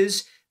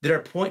sketches that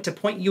are to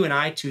point you and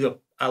I to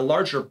a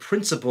larger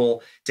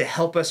principle to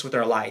help us with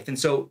our life. And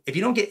so if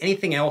you don't get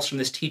anything else from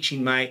this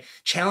teaching, my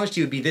challenge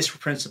to you would be this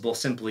principle: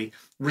 simply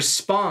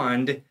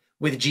respond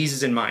with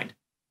Jesus in mind.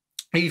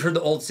 You've heard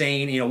the old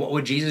saying, what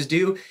would Jesus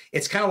do?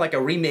 It's kind of like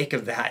a remake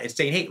of that. It's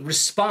saying, hey,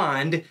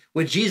 respond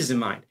with Jesus in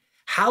mind.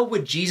 How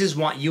would Jesus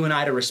want you and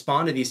I to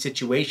respond to these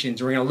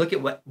situations? We're going to look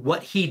at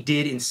what he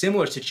did in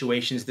similar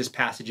situations, this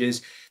passage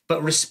is,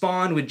 but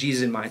respond with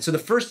Jesus in mind. So the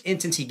first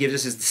instance he gives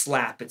us is the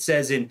slap. It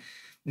says in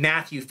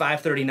Matthew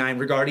 5:39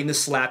 regarding the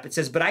slap, it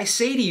says, but I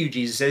say to you,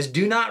 Jesus says,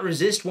 do not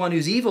resist one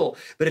who's evil.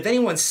 But if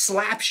anyone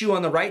slaps you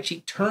on the right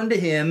cheek, turn to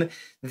him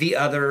the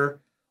other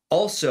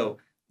also.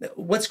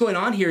 What's going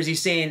on here is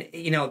he's saying,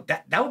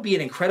 that would be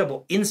an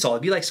incredible insult.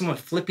 It'd be like someone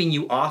flipping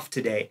you off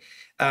today.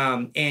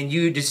 And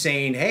you just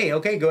saying, hey,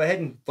 okay, go ahead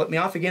and flip me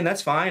off again.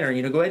 That's fine. Or,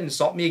 go ahead and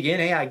insult me again.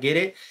 Hey, I get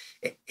it.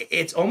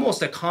 It's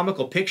almost a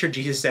comical picture,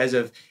 Jesus says,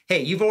 of,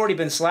 hey, you've already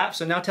been slapped.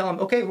 So now tell him,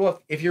 okay,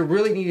 well, if you're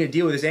really needing to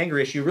deal with this anger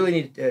issue, you really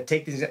need to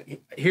take these.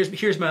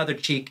 Here's my other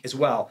cheek as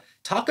well.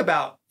 Talk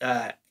about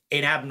an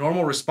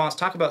abnormal response.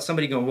 Talk about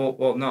somebody going,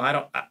 well, no,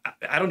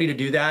 I don't need to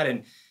do that.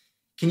 And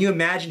can you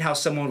imagine how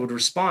someone would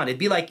respond? It'd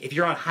be like if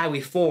you're on Highway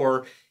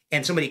 4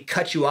 and somebody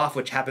cut you off,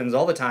 which happens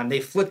all the time. They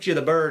flipped you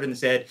the bird and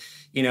said,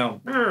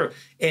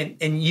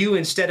 and you,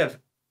 instead of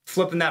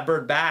flipping that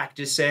bird back,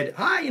 just said,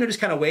 hi,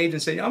 just kind of waved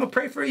and said, I'm gonna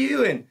pray for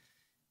you.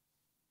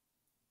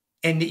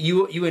 And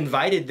you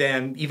invited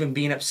them, even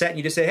being upset, and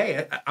you just say,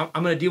 hey, I'm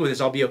gonna deal with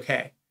this, I'll be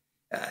okay.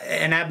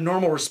 An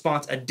abnormal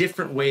response, a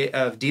different way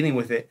of dealing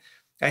with it.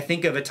 I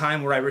think of a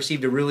time where I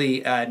received a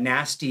really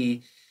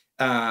nasty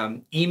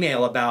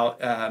email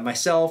about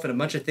myself and a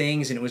bunch of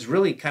things, and it was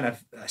really kind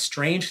of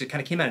strange because it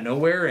kind of came out of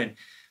nowhere. And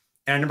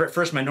And I remember at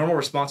first my normal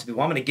response would be,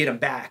 well, I'm going to get them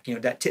back,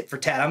 that tit for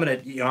tat. I'm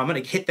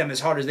going to hit them as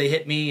hard as they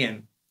hit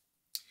me.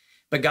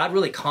 But God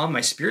really calmed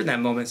my spirit in that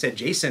moment and said,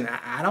 Jason,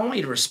 I don't want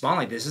you to respond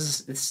like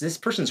this. This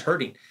person's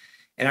hurting.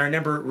 And I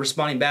remember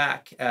responding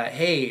back,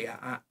 hey,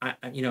 I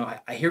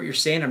hear what you're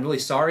saying. I'm really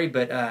sorry,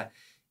 but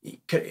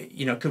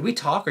could we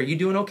talk? Are you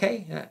doing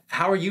okay?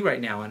 How are you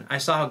right now? And I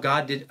saw how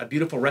God did a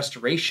beautiful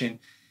restoration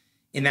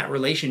in that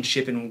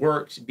relationship and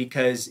worked,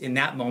 because in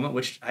that moment,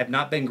 which I've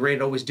not been great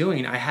at always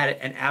doing, I had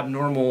an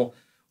abnormal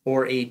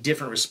or a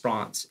different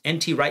response.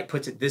 N.T. Wright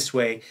puts it this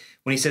way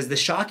when he says, the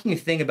shocking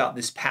thing about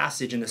this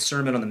passage in the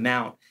Sermon on the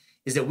Mount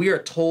is that we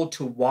are told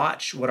to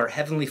watch what our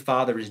Heavenly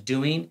Father is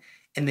doing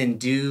and then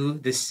do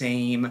the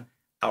same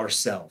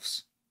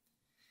ourselves.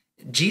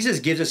 Jesus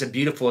gives us a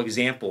beautiful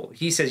example.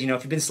 He says, if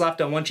you've been slapped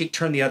on one cheek,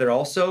 turn the other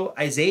also.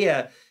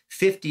 Isaiah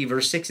 50,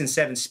 verse 6 and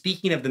 7,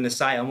 speaking of the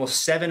Messiah,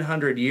 almost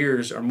 700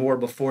 years or more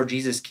before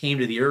Jesus came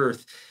to the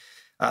earth,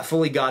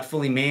 fully God,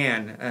 fully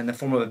man, in the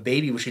form of a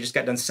baby, which we just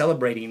got done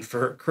celebrating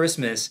for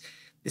Christmas.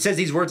 It says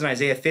these words in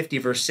Isaiah 50,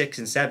 verse 6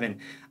 and 7,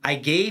 I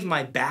gave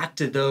my back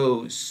to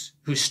those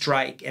who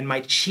strike, and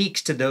my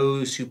cheeks to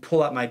those who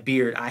pull out my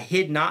beard. I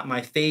hid not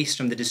my face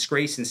from the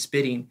disgrace and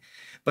spitting.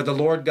 But the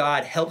Lord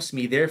God helps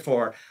me.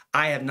 Therefore,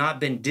 I have not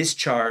been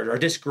discharged or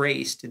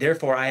disgraced.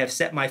 Therefore, I have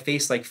set my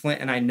face like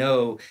flint, and I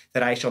know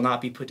that I shall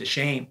not be put to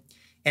shame.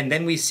 And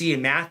then we see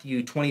in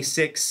Matthew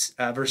 26,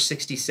 verse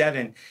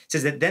 67, it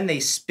says that then they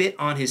spit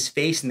on his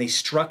face and they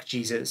struck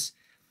Jesus.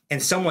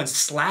 And someone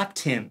slapped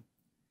him,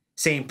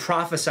 saying,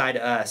 prophesy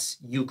to us,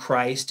 you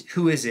Christ.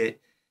 Who is it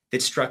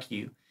that struck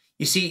you?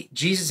 You see,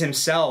 Jesus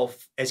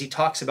himself, as he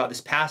talks about this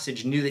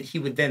passage, knew that he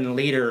would then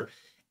later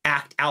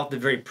act out the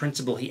very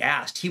principle he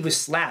asked. He was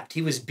slapped.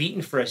 He was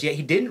beaten for us, yet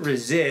he didn't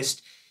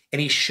resist,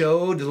 and he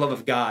showed the love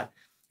of God.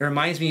 It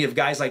reminds me of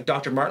guys like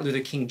Dr. Martin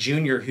Luther King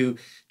Jr., who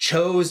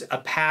chose a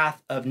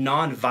path of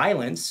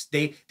nonviolence.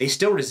 They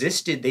still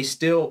resisted. They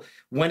still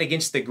went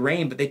against the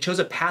grain, but they chose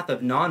a path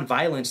of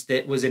nonviolence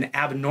that was an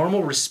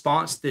abnormal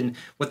response than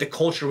what the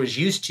culture was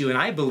used to. And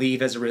I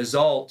believe as a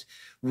result,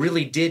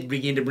 really did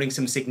begin to bring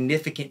some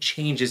significant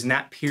changes in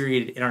that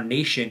period in our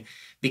nation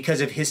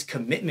because of his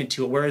commitment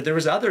to it, where there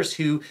was others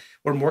who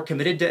were more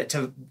committed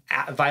to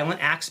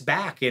violent acts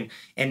back.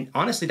 And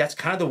honestly, that's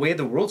kind of the way of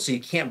the world, so you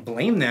can't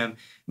blame them,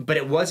 but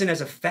it wasn't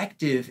as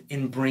effective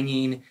in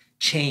bringing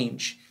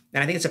change.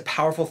 And I think it's a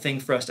powerful thing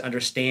for us to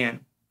understand.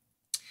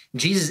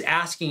 Jesus is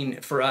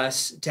asking for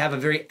us to have a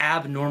very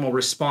abnormal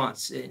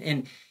response.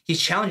 And he's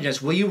challenging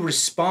us, will you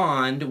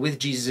respond with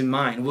Jesus in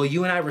mind? Will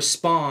you and I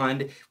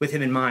respond with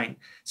him in mind?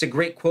 It's a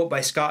great quote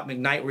by Scott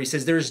McKnight where he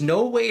says, there's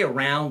no way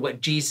around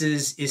what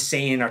Jesus is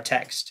saying in our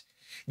text.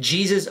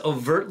 Jesus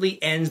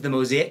overtly ends the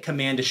Mosaic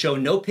command to show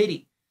no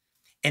pity.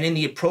 And in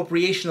the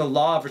appropriation of the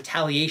law of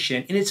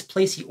retaliation, in its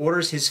place, he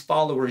orders his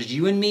followers,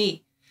 you and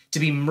me, to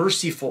be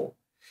merciful.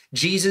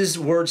 Jesus'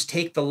 words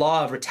take the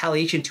law of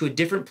retaliation to a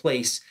different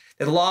place.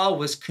 The law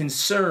was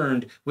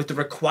concerned with the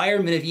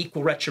requirement of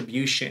equal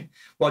retribution,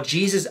 while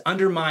Jesus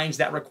undermines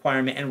that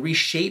requirement and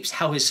reshapes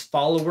how his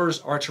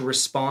followers are to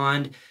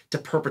respond to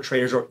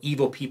perpetrators or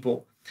evil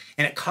people.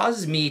 And it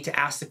causes me to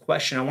ask the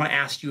question, I want to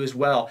ask you as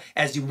well,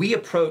 as we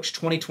approach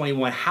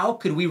 2021, how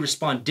could we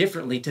respond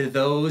differently to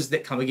those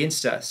that come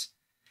against us?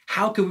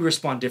 How could we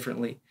respond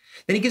differently?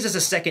 Then he gives us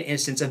a second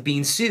instance of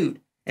being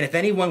sued. And if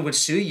anyone would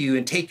sue you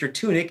and take your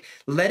tunic,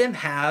 let him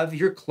have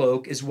your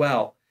cloak as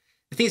well.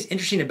 The thing that's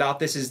interesting about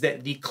this is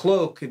that the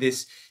cloak,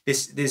 this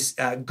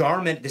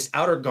garment, this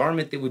outer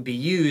garment that would be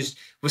used,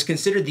 was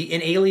considered the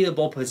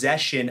inalienable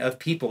possession of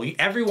people.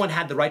 Everyone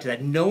had the right to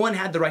that. No one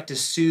had the right to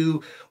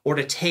sue or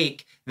to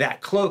take that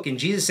cloak. And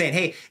Jesus is saying,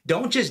 hey,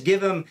 don't just give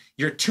them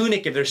your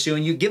tunic if they're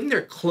suing you, give them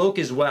their cloak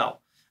as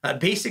well.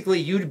 Basically,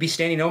 you'd be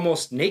standing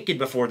almost naked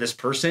before this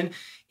person,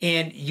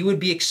 and you would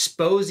be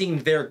exposing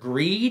their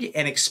greed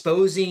and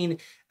exposing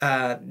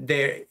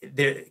their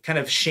kind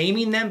of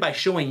shaming them by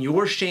showing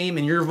your shame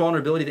and your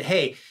vulnerability that,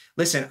 hey,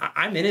 listen,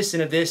 I'm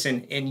innocent of this,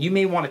 and you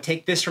may want to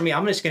take this from me.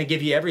 I'm just going to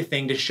give you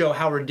everything to show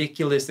how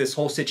ridiculous this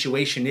whole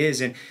situation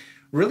is. And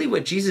really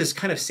what Jesus is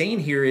kind of saying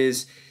here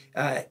is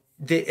that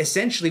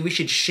essentially we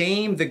should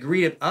shame the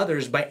greed of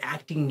others by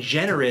acting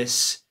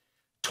generous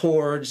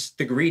towards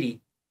the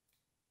greedy.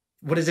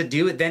 What does it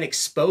do? It then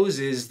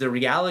exposes the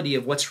reality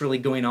of what's really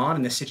going on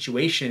in the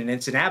situation. And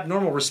it's an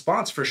abnormal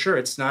response for sure.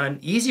 It's not an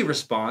easy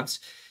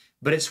response,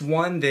 but it's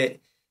one that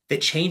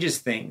changes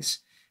things.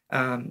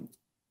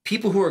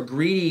 People who are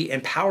greedy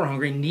and power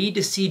hungry need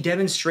to see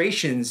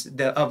demonstrations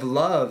of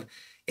love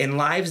in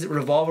lives that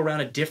revolve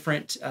around a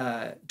different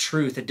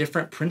truth, a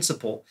different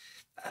principle,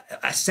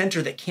 a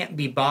center that can't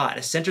be bought,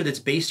 a center that's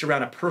based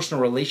around a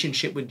personal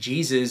relationship with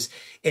Jesus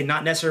and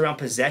not necessarily around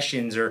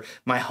possessions or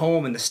my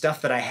home and the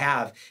stuff that I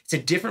have. It's a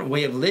different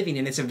way of living,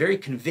 and it's a very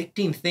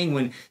convicting thing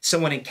when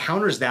someone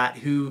encounters that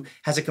who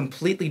has a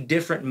completely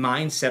different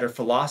mindset or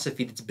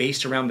philosophy that's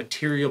based around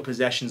material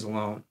possessions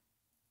alone.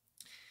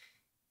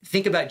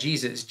 Think about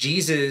Jesus.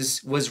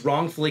 Jesus was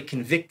wrongfully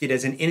convicted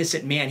as an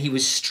innocent man. He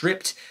was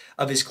stripped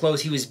of his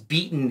clothes. He was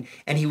beaten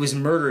and he was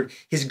murdered.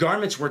 His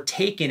garments were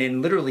taken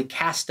and literally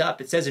cast up.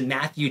 It says in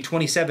Matthew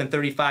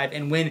 27:35,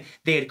 and when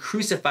they had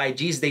crucified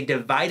Jesus, they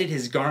divided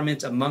his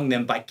garments among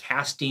them by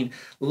casting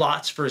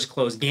lots for his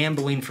clothes,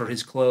 gambling for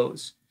his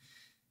clothes.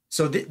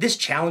 So this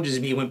challenges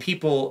me when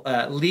people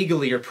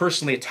legally or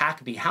personally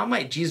attack me. How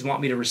might Jesus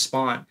want me to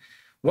respond?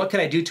 What can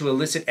I do to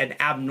elicit an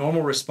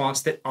abnormal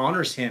response that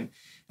honors him?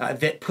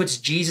 That puts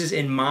Jesus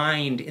in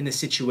mind in the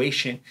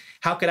situation?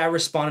 How could I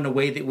respond in a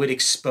way that would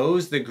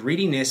expose the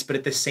greediness, but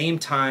at the same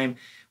time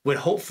would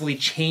hopefully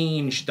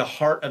change the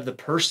heart of the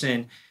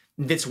person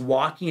that's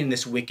walking in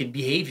this wicked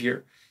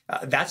behavior?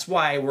 That's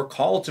why we're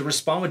called to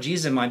respond with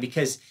Jesus in mind,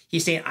 because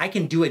he's saying, I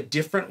can do a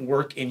different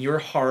work in your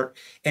heart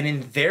and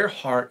in their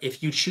heart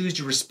if you choose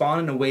to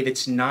respond in a way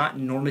that's not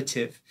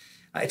normative.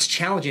 It's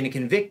challenging and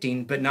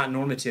convicting, but not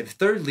normative.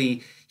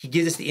 Thirdly, he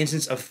gives us the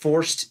instance of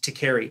forced to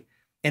carry.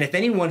 And if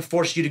anyone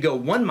forced you to go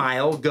 1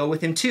 mile, go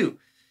with him 2.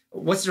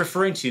 What's it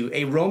referring to?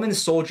 A Roman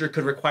soldier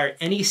could require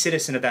any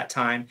citizen at that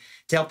time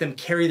to help them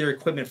carry their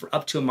equipment for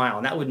up to 1 mile.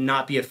 And that would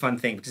not be a fun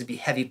thing because it'd be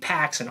heavy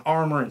packs and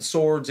armor and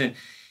swords.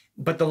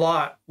 But the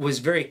law was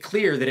very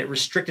clear that it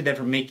restricted them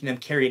from making them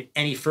carry it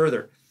any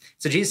further.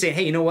 So Jesus is saying,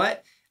 hey, you know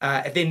what?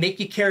 If they make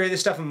you carry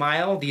this stuff 1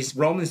 mile, these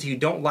Romans who you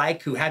don't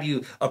like, who have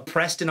you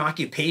oppressed in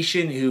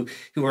occupation,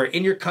 who are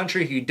in your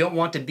country, who you don't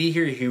want to be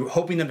here, who you're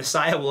hoping the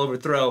Messiah will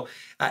overthrow,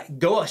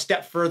 go a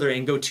step further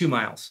and go 2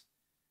 miles.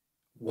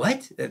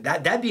 What?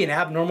 That'd be an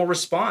abnormal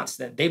response.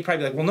 That they'd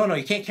probably be like, well, no,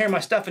 you can't carry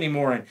my stuff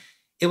anymore. And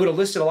it would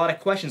elicit a lot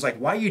of questions like,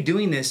 why are you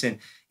doing this? And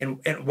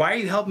why are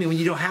you helping me when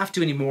you don't have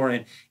to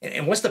anymore?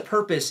 And what's the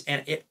purpose?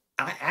 And it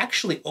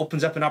actually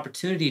opens up an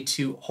opportunity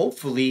to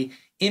hopefully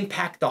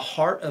impact the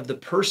heart of the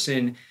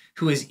person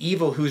who is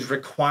evil, who's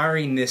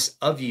requiring this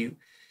of you.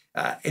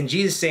 And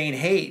Jesus saying,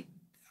 hey,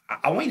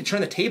 I want you to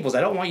turn the tables.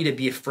 I don't want you to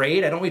be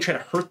afraid. I don't want you to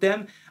try to hurt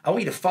them. I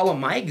want you to follow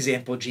my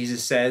example,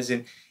 Jesus says,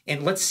 and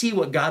let's see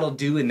what God will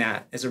do in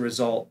that as a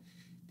result.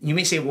 You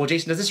may say, well,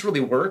 Jason, does this really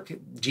work?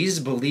 Jesus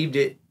believed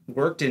it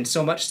worked, and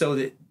so much so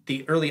that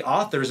the early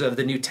authors of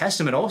the New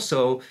Testament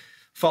also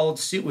followed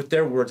suit with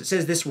their words. It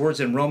says this words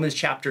in Romans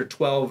chapter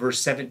 12,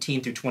 verse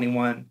 17 through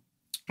 21.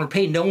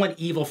 Repay no one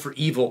evil for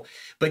evil,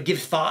 but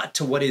give thought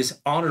to what is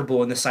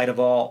honorable in the sight of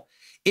all.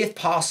 If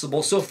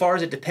possible, so far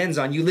as it depends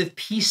on you, live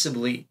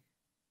peaceably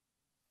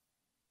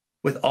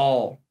with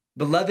all.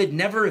 Beloved,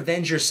 never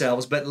avenge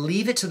yourselves, but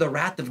leave it to the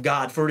wrath of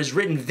God, for it is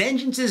written,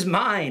 vengeance is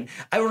mine,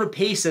 I will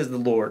repay, says the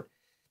Lord.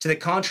 To the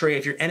contrary,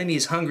 if your enemy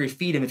is hungry,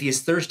 feed him. If he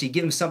is thirsty,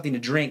 give him something to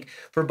drink.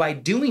 For by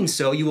doing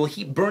so, you will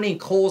heap burning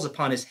coals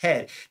upon his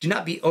head. Do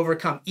not be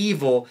overcome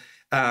evil.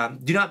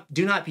 Do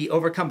not be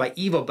overcome by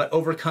evil, but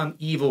overcome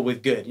evil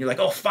with good. You're like,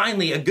 oh,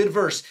 finally, a good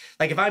verse.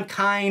 Like if I'm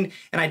kind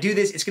and I do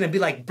this, it's going to be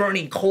like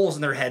burning coals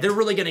in their head. They're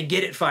really going to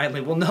get it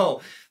finally. Well,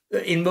 no.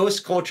 In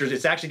most cultures,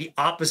 it's actually the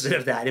opposite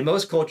of that. In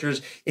most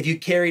cultures, if you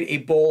carried a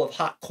bowl of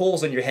hot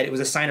coals on your head, it was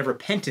a sign of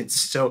repentance.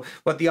 So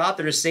what the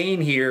author is saying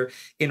here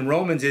in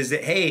Romans is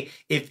that, hey,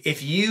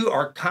 if you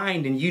are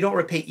kind and you don't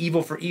repay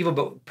evil for evil,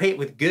 but repay it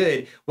with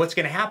good, what's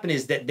going to happen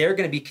is that they're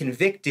going to be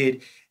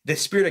convicted. The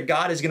Spirit of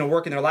God is going to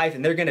work in their life,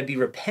 and they're going to be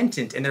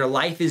repentant, and their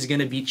life is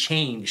going to be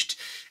changed.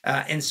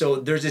 And so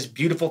there's this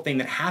beautiful thing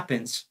that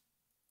happens.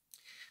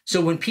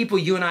 So when people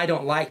you and I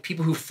don't like,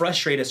 people who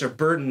frustrate us or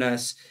burden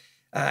us,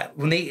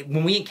 when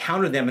we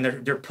encounter them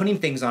and they're putting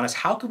things on us,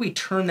 how could we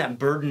turn that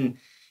burden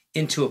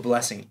into a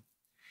blessing?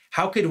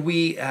 How could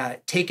we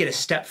take it a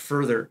step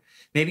further?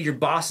 Maybe your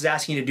boss is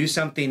asking you to do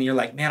something and you're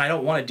like, man, I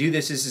don't want to do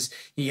this.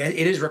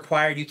 It is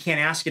required. You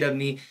can't ask it of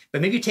me.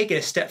 But maybe you take it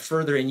a step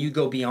further and you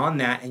go beyond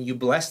that and you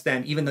bless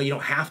them even though you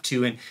don't have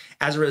to. And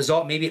as a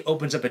result, maybe it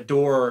opens up a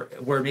door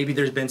where maybe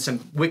there's been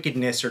some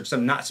wickedness or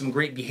not some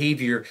great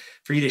behavior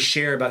for you to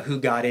share about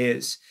who God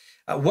is.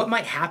 What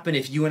might happen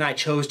if you and I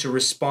chose to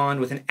respond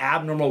with an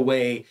abnormal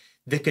way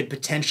that could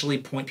potentially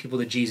point people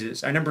to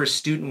Jesus? I remember a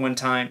student one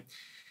time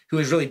who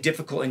was really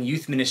difficult in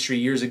youth ministry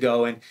years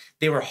ago, and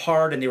they were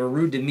hard and they were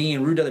rude to me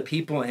and rude to other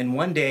people. And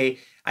one day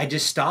I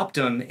just stopped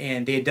them,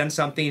 and they had done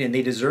something and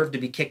they deserved to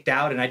be kicked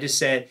out. And I just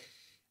said,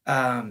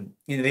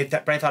 they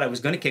probably thought I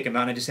was going to kick them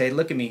out. And I just said,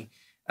 look at me.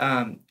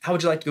 How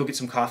would you like to go get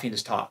some coffee and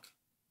just talk?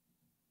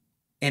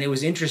 And it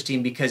was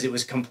interesting because it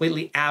was a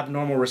completely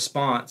abnormal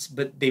response,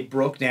 but they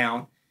broke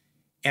down.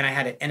 And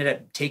I ended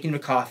up taking them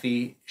to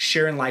coffee,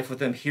 sharing life with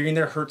them, hearing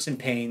their hurts and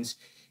pains.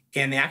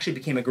 And they actually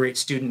became a great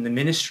student in the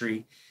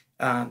ministry.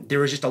 There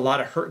was just a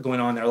lot of hurt going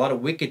on there, a lot of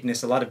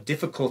wickedness, a lot of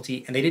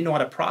difficulty, and they didn't know how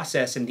to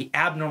process. And the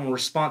abnormal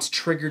response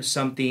triggered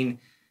something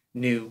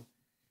new.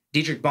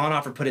 Dietrich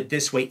Bonhoeffer put it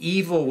this way: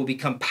 evil will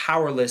become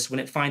powerless when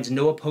it finds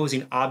no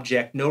opposing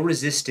object, no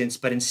resistance,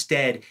 but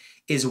instead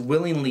is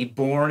willingly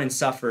born and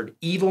suffered.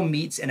 Evil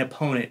meets an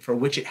opponent for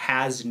which it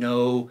has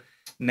no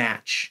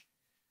match.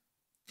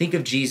 Think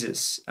of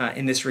Jesus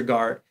in this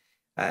regard.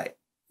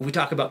 We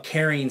talk about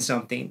carrying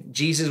something.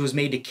 Jesus was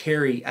made to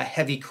carry a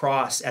heavy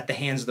cross at the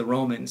hands of the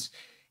Romans.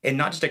 and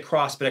not just a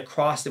cross, but a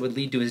cross that would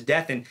lead to his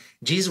death. And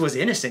Jesus was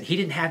innocent. He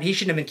shouldn't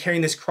have been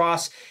carrying this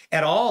cross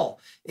at all.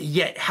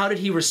 Yet, how did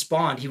he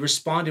respond? He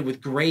responded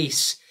with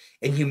grace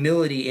and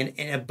humility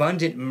and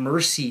abundant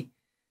mercy.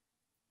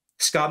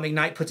 Scott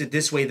McKnight puts it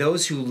this way: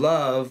 those who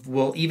love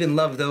will even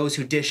love those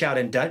who dish out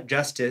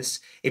injustice.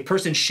 A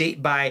person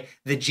shaped by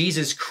the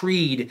Jesus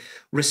creed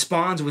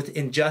responds with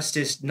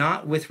injustice,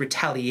 not with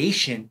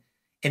retaliation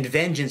and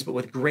vengeance, but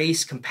with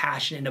grace,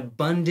 compassion, and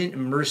abundant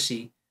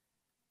mercy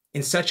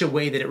in such a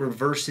way that it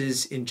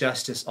reverses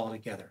injustice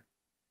altogether.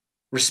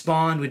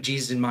 Respond with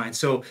Jesus in mind.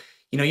 So,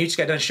 you just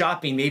got done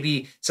shopping.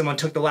 Maybe someone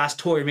took the last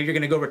toy, or maybe you're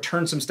going to go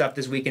return some stuff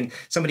this week and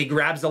somebody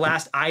grabs the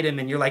last item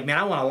and you're like, man,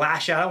 I want to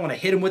lash out. I want to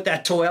hit him with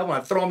that toy. I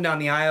want to throw him down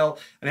the aisle.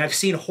 I mean, I've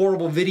seen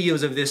horrible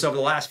videos of this over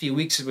the last few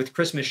weeks with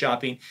Christmas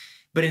shopping.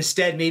 But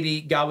instead,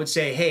 maybe God would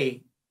say,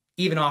 hey,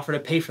 even offer to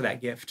pay for that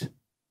gift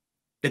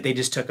that they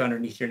just took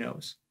underneath your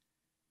nose.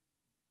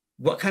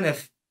 What kind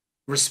of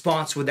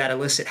response would that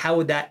elicit? How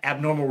would that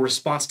abnormal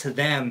response to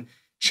them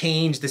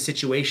change the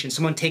situation?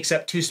 Someone takes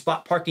up 2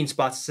 parking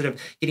spots instead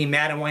of getting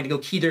mad and wanting to go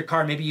key their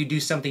car. Maybe you do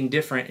something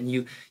different and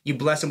you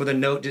bless them with a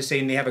note just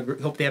saying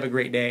hope they have a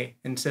great day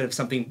instead of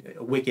something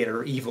wicked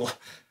or evil.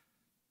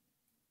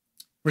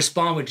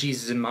 Respond with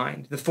Jesus in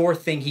mind. The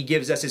fourth thing he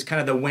gives us is kind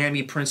of the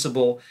whammy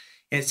principle.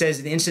 And it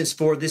says the instance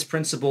for this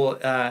principle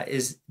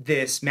is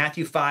this: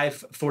 Matthew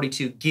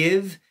 5:42,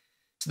 give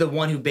to the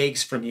one who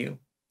begs from you,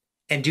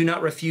 and do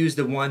not refuse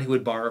the one who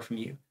would borrow from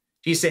you.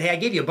 Jesus said, hey, I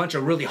gave you a bunch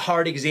of really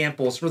hard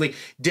examples, really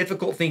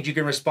difficult things you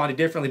can respond to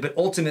differently, but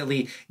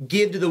ultimately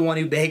give to the one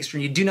who begs from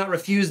you. Do not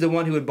refuse the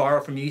one who would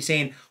borrow from you. He's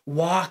saying,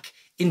 walk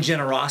in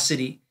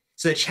generosity.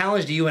 So the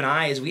challenge to you and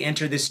I as we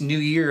enter this new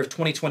year of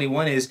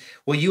 2021 is,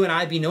 will you and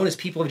I be known as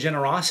people of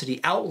generosity,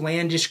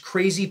 outlandish,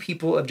 crazy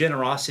people of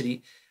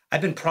generosity?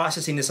 I've been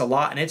processing this a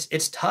lot, and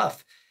it's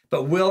tough.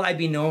 But will I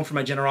be known for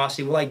my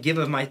generosity? Will I give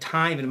of my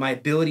time and my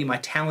ability, my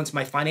talents,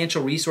 my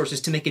financial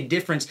resources to make a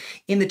difference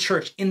in the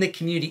church, in the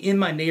community, in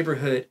my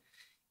neighborhood,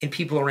 in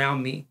people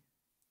around me?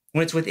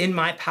 When it's within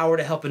my power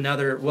to help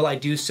another, will I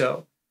do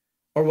so?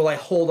 Or will I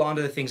hold on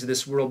to the things of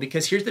this world?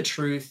 Because here's the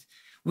truth.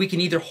 We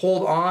can either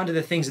hold on to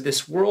the things of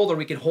this world or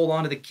we can hold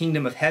on to the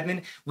kingdom of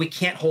heaven. We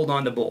can't hold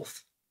on to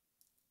both.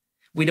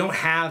 We don't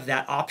have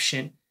that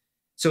option.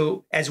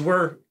 So as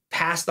we're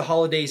past the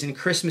holidays and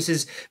Christmas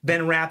has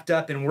been wrapped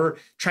up and we're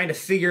trying to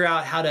figure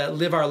out how to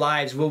live our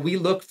lives, will we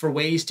look for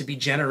ways to be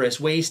generous,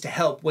 ways to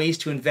help, ways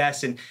to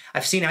invest? And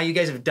I've seen how you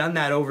guys have done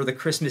that over the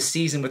Christmas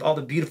season with all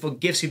the beautiful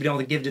gifts you've been able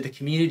to give to the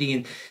community,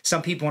 and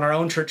some people in our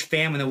own church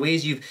family, the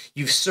ways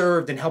you've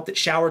served and helped at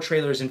shower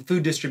trailers and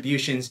food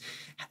distributions.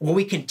 Will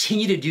we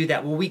continue to do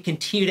that? Will we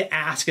continue to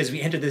ask as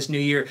we enter this new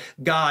year,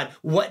 God,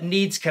 what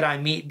needs could I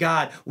meet?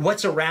 God,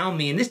 what's around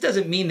me? And this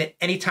doesn't mean that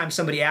anytime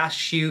somebody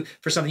asks you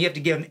for something, you have to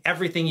give them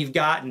everything you've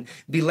got and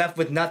be left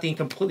with nothing,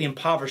 completely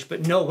impoverished.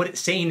 But no, what it's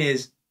saying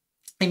is,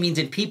 it means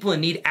if people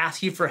in need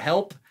ask you for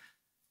help,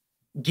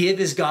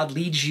 give as God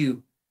leads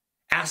you.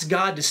 Ask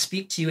God to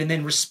speak to you and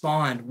then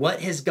respond.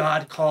 What has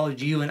God called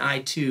you and I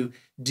to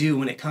do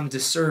when it comes to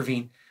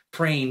serving,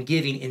 praying,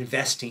 giving,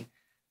 investing?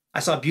 I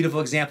saw a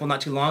beautiful example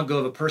not too long ago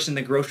of a person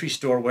in the grocery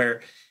store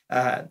where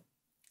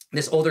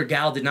this older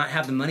gal did not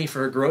have the money for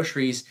her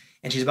groceries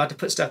and she's about to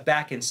put stuff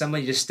back and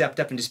somebody just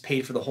stepped up and just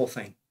paid for the whole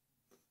thing.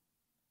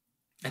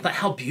 I thought,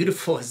 how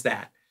beautiful is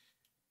that?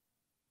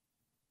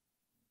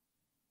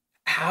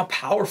 How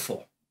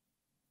powerful.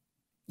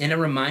 And it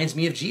reminds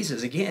me of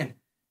Jesus again.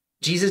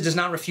 Jesus does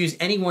not refuse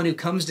anyone who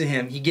comes to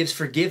him. He gives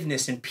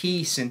forgiveness and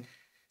peace and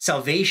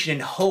salvation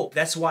and hope.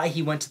 That's why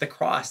he went to the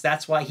cross.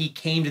 That's why he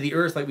came to the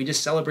earth like we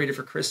just celebrated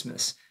for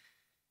Christmas.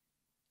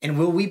 And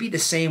will we be the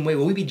same way?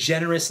 Will we be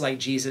generous like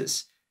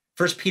Jesus?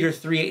 1 Peter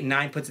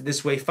 3:8-9 puts it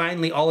this way: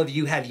 finally, all of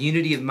you have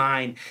unity of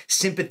mind,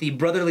 sympathy,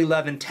 brotherly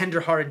love, and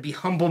tenderhearted. Be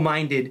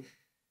humble-minded.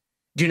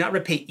 Do not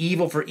repay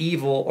evil for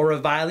evil or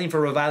reviling for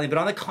reviling, but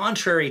on the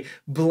contrary,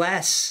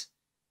 bless.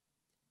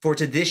 For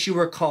to this you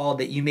were called,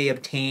 that you may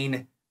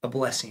obtain a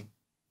blessing.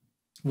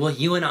 Will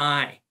you and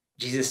I,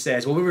 Jesus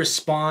says, will we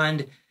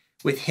respond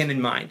with him in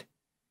mind?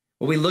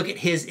 Will we look at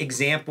his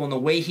example and the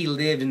way he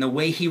lived and the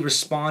way he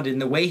responded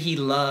and the way he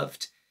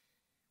loved?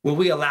 Will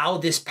we allow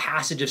this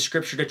passage of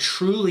scripture to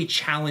truly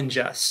challenge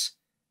us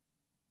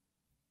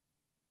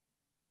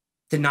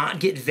to not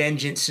get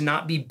vengeance, to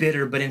not be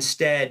bitter, but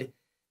instead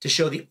to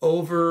show the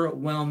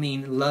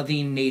overwhelming,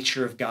 loving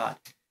nature of God?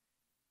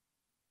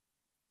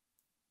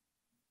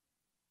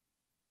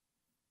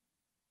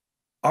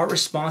 Our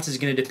response is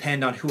going to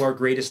depend on who our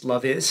greatest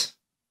love is.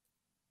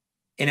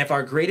 And if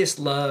our greatest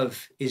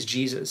love is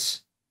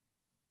Jesus,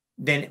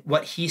 then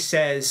what he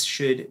says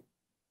should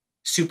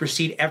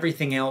supersede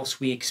everything else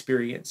we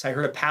experience. I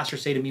heard a pastor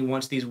say to me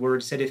once these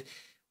words, said, if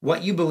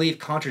what you believe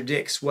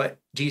contradicts what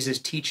Jesus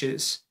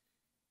teaches,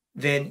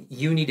 then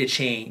you need to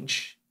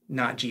change,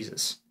 not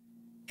Jesus.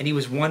 And he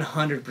was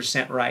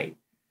 100% right.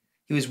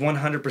 He was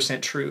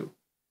 100% true.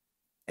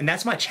 And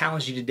that's my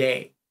challenge to you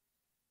today.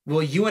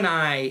 Will you and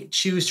I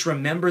choose to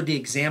remember the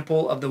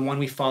example of the one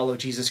we follow,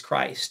 Jesus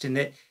Christ, and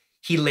that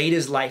he laid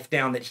his life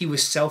down, that he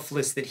was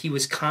selfless, that he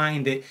was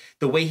kind, that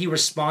the way he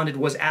responded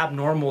was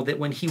abnormal, that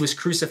when he was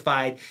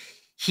crucified,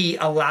 he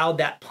allowed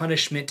that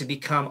punishment to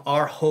become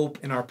our hope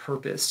and our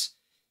purpose.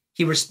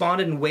 He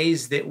responded in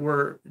ways that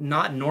were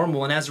not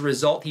normal, and as a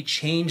result, he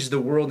changed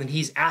the world, and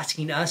he's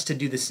asking us to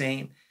do the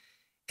same.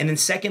 And then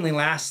secondly,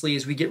 lastly,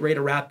 as we get ready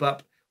to wrap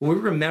up, will we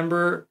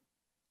remember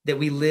that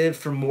we live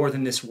for more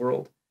than this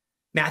world?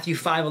 Matthew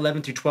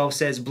 5:11-12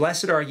 says,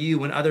 "Blessed are you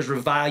when others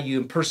revile you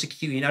and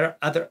persecute you and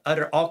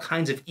utter all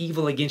kinds of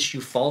evil against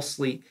you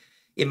falsely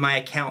in my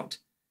account.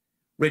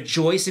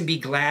 Rejoice and be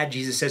glad,"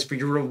 Jesus says, "for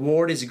your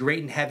reward is great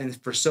in heaven,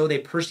 for so they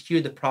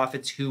persecuted the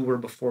prophets who were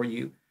before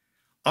you."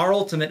 Our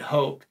ultimate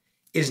hope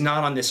is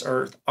not on this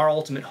earth. Our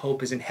ultimate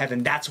hope is in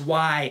heaven. That's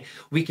why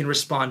we can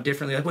respond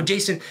differently. Like, well,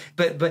 Jason,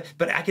 but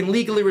I can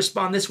legally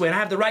respond this way, and I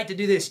have the right to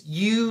do this.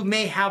 You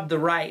may have the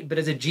right, but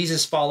as a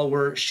Jesus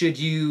follower, should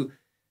you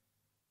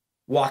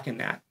walk in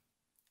that?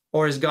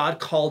 Or has God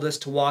called us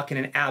to walk in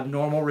an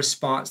abnormal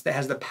response that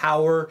has the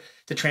power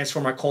to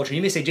transform our culture?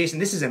 You may say, Jason,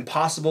 this is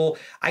impossible.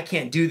 I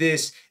can't do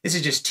this. This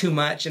is just too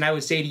much. And I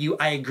would say to you,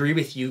 I agree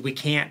with you. We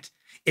can't.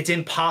 It's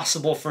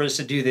impossible for us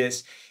to do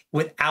this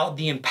without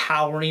the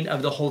empowering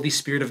of the Holy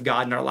Spirit of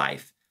God in our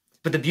life.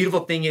 But the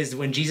beautiful thing is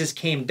when Jesus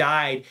came,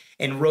 died,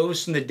 and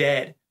rose from the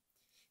dead,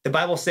 the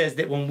Bible says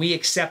that when we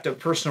accept a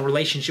personal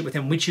relationship with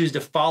him, we choose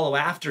to follow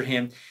after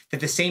him,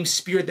 that the same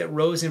Spirit that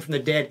rose him from the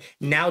dead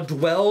now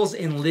dwells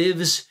and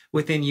lives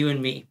within you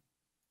and me.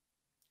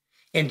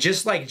 And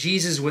just like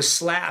Jesus was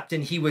slapped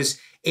and he was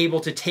able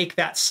to take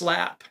that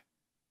slap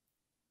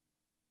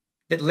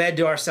that led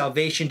to our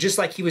salvation, just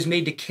like he was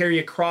made to carry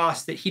a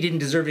cross that he didn't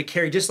deserve to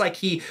carry, just like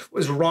he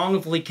was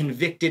wrongfully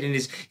convicted and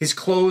his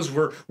clothes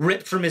were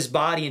ripped from his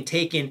body and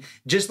taken,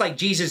 just like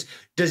Jesus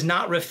does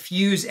not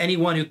refuse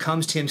anyone who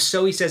comes to him,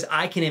 so he says,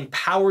 I can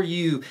empower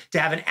you to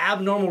have an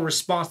abnormal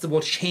response that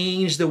will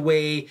change the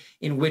way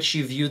in which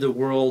you view the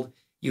world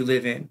you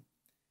live in.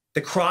 The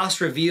cross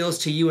reveals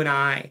to you and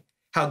I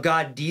how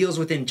God deals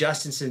with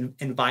injustice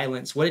and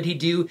violence. What did he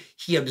do?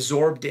 He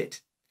absorbed it.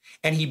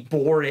 And he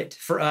bore it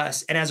for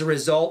us. And as a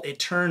result, it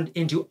turned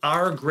into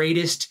our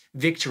greatest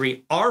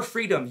victory. Our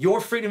freedom,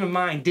 your freedom and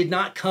mine, did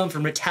not come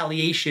from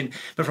retaliation,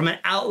 but from an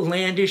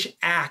outlandish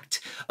act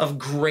of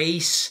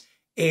grace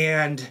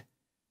and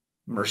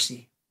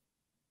mercy.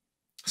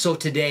 So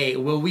today,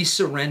 will we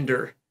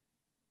surrender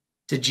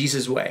to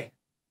Jesus' way?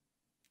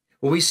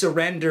 Will we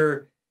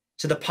surrender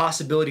to the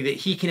possibility that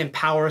he can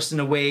empower us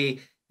in a way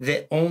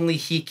that only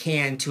he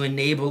can to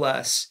enable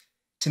us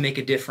to make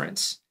a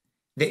difference?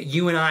 That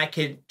you and I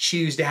could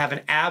choose to have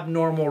an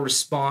abnormal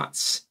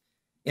response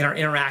in our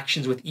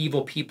interactions with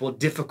evil people,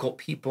 difficult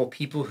people,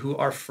 people who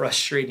are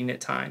frustrating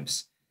at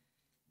times.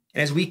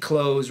 And as we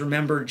close,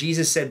 remember,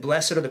 Jesus said,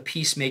 blessed are the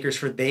peacemakers,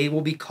 for they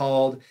will be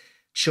called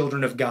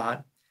children of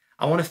God.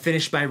 I want to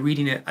finish by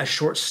reading a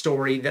short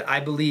story that I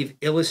believe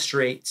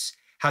illustrates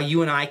how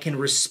you and I can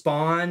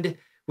respond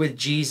with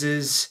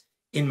Jesus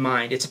in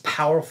mind. It's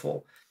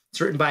powerful. It's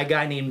written by a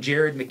guy named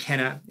Jared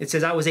McKenna. It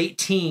says, I was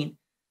 18.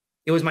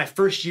 It was my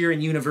first year in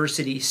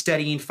university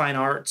studying fine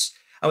arts.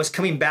 I was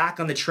coming back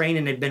on the train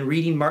and had been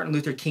reading Martin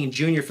Luther King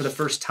Jr. for the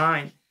first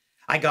time.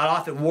 I got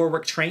off at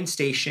Warwick train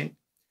station.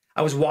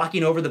 I was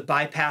walking over the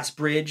bypass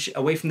bridge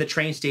away from the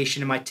train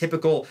station in my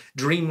typical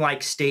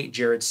dreamlike state,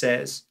 Jared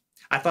says.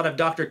 I thought of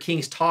Dr.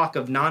 King's talk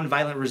of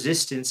nonviolent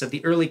resistance of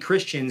the early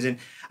Christians, and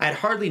I had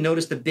hardly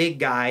noticed the big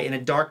guy in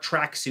a dark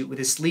tracksuit with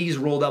his sleeves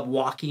rolled up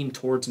walking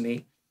towards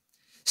me.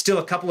 Still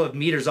a couple of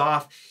meters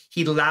off,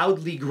 he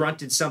loudly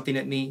grunted something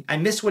at me. I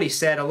missed what he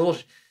said, a little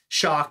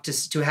shocked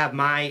to have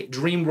my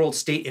dream world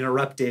state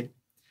interrupted.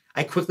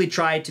 I quickly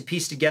tried to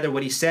piece together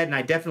what he said, and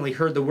I definitely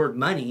heard the word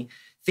money.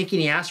 Thinking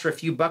he asked for a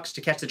few bucks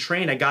to catch the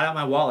train, I got out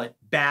my wallet.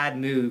 Bad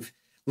move.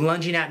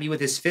 Lunging at me with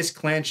his fist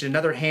clenched and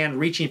another hand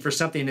reaching for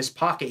something in his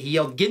pocket, he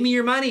yelled, "Give me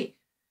your money!"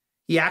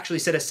 He actually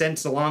said a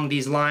sentence along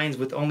these lines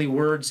with only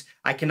words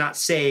I cannot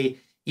say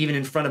even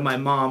in front of my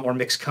mom or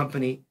mixed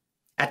company.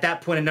 At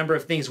that point, a number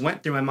of things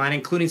went through my mind,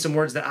 including some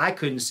words that I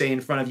couldn't say in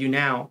front of you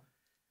now.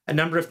 A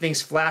number of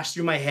things flashed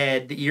through my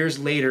head that years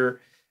later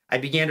I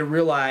began to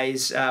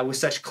realize with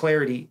such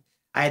clarity.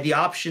 I had the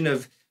option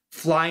of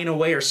flying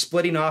away or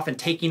splitting off and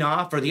taking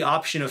off, or the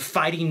option of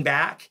fighting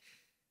back.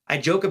 I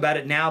joke about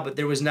it now, but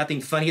there was nothing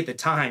funny at the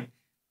time.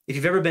 If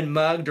you've ever been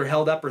mugged or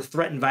held up or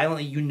threatened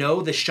violently, you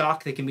know the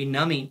shock that can be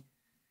numbing.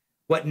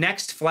 What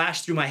next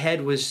flashed through my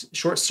head was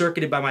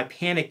short-circuited by my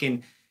panic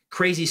and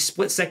crazy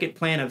split-second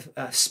plan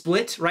of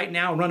split right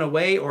now, run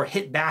away, or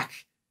hit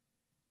back.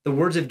 The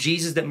words of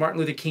Jesus that Martin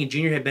Luther King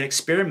Jr. had been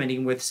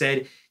experimenting with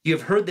said, "You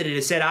have heard that it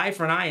is said eye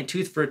for an eye and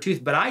tooth for a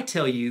tooth, but I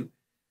tell you,"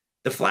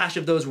 the flash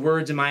of those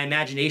words in my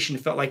imagination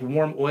felt like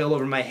warm oil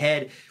over my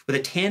head with a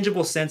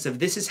tangible sense of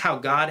this is how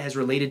God has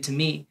related to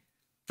me.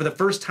 For the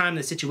first time in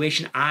the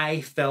situation,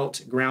 I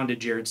felt grounded,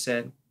 Jared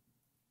said.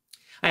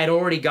 I had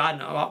already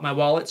gotten out my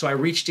wallet, so I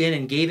reached in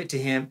and gave it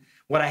to him,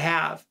 what I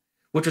have,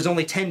 which was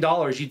only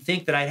 $10. You'd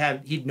think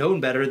that he'd known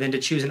better than to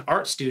choose an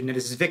art student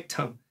as his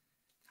victim.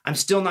 I'm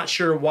still not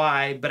sure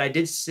why, but I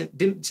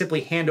didn't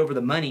simply hand over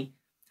the money.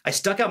 I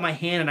stuck out my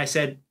hand and I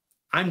said,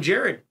 "I'm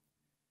Jared."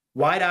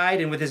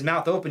 Wide-eyed and with his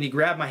mouth open, he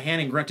grabbed my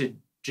hand and grunted,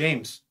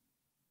 "James."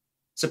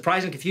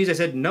 Surprised and confused, I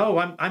said, "No,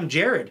 I'm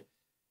Jared."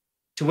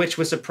 To which,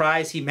 with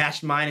surprise, he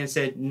matched mine and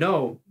said,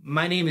 "No,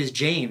 my name is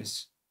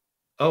James."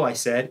 "Oh," I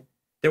said.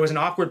 There was an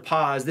awkward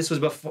pause. This was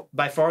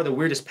by far the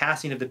weirdest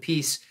passing of the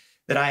piece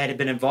that I had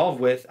been involved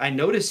with. I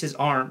noticed his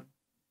arm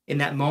in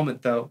that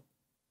moment, though.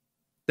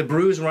 The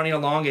bruise running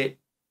along it,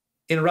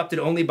 interrupted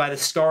only by the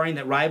scarring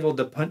that rivaled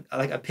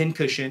like a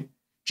pincushion.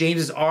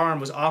 James's arm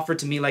was offered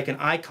to me like an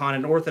icon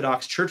in an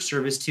Orthodox church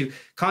service to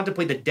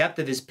contemplate the depth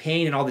of his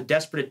pain and all the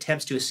desperate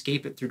attempts to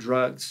escape it through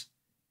drugs.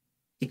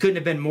 He couldn't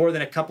have been more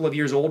than a couple of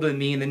years older than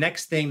me, and the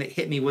next thing that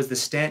hit me was the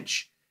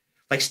stench.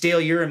 Like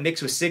stale urine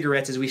mixed with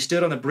cigarettes as we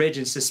stood on the bridge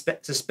and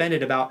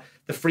suspended about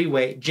the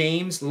freeway,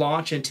 James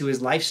launched into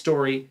his life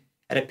story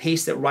at a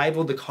pace that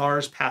rivaled the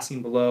cars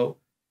passing below.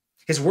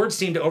 His words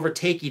seemed to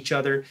overtake each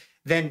other,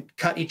 then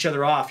cut each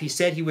other off. He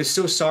said he was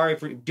so sorry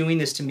for doing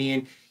this to me,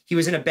 and he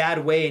was in a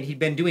bad way, and he'd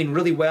been doing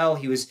really well.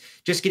 He was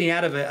just getting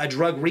out of a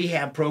drug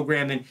rehab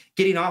program and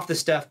getting off the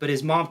stuff, but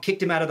his mom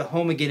kicked him out of the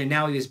home again, and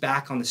now he was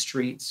back on the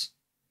streets.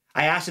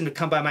 I asked him to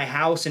come by my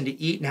house and to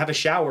eat and have a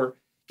shower,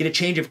 get a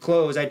change of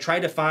clothes. I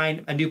tried to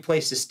find a new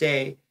place to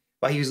stay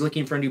while he was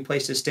looking for a new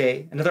place to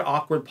stay. Another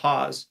awkward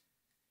pause.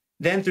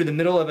 Then through the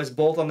middle of us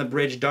both on the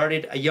bridge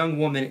darted a young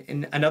woman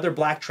in another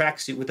black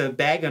tracksuit with a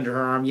bag under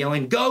her arm,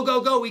 yelling, "Go,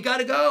 go, go, we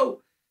gotta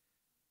go."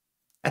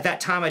 At that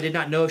time, I did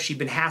not know if she'd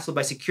been hassled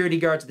by security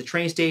guards at the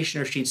train station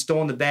or if she'd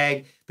stolen the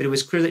bag, but it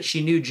was clear that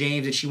she knew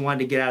James and she wanted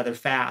to get out of there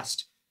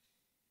fast.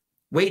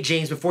 "Wait,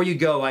 James, before you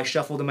go," I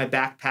shuffled in my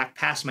backpack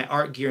past my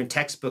art gear and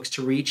textbooks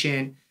to reach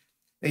in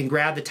and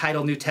grab the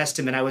title New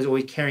Testament I was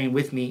always carrying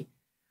with me.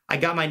 I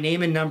got my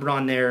name and number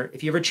on there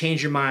if you ever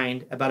change your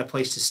mind about a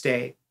place to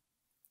stay.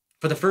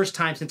 For the first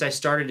time since I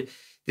started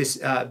this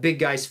big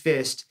guy's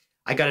fist,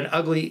 it got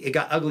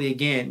ugly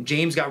again.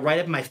 James got right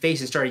up in my face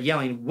and started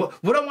yelling,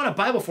 what do I want a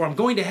Bible for? I'm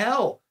going to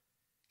hell."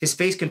 His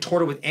face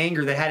contorted with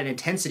anger that had an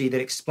intensity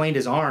that explained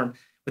his arm.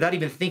 Without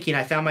even thinking,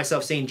 I found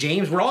myself saying,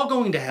 "James, we're all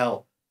going to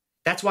hell.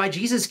 That's why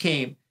Jesus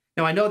came."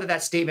 Now, I know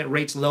that statement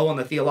rates low on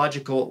the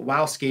theological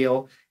wow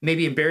scale,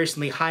 maybe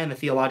embarrassingly high on the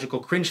theological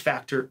cringe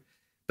factor,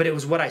 but it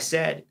was what I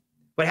said.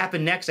 What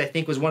happened next, I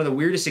think, was one of the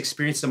weirdest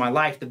experiences of my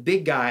life. The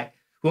big guy,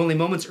 who only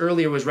moments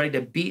earlier was ready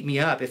to beat me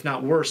up, if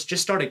not worse,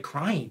 just started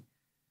crying.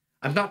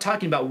 I'm not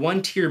talking about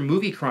one-tear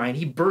movie crying.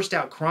 He burst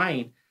out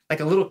crying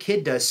like a little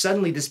kid does.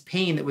 Suddenly, this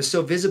pain that was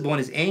so visible in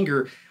his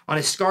anger on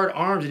his scarred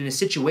arms and in his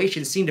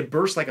situation seemed to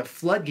burst like a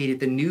floodgate at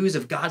the news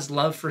of God's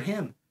love for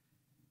him.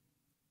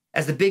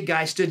 As the big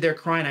guy stood there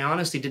crying, I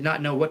honestly did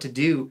not know what to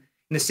do.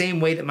 In the same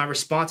way that my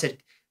response had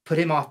put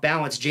him off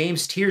balance,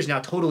 James' tears now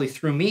totally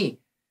threw me.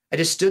 I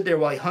just stood there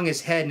while he hung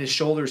his head and his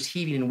shoulders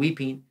heaving and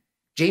weeping.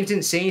 James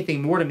didn't say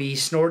anything more to me. He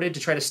snorted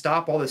to try to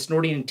stop all the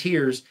snorting and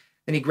tears.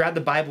 Then he grabbed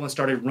the Bible and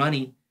started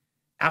running.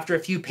 After a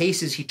few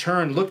paces, he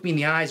turned, looked me in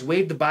the eyes,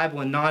 waved the Bible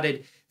and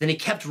nodded. Then he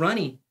kept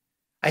running.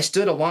 I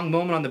stood a long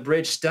moment on the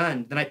bridge,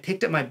 stunned. Then I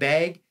picked up my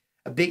bag,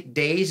 a bit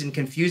dazed and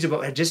confused about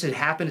what had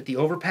happened at the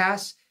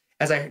overpass.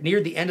 As I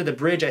neared the end of the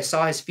bridge, I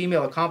saw his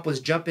female accomplice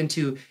jump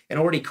into an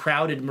already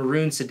crowded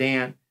maroon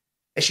sedan.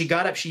 As she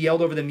got up, she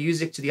yelled over the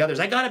music to the others,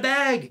 "I got a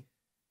bag!"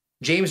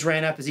 James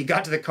ran up as he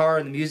got to the car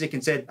and the music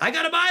and said, "I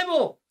got a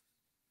Bible!"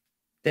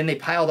 Then they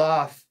piled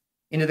off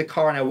into the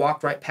car and I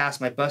walked right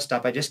past my bus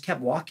stop. I just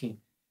kept walking.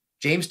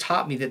 James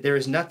taught me that there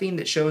is nothing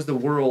that shows the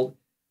world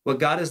what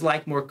God is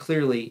like more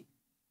clearly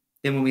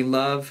than when we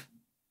love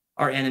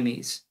our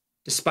enemies.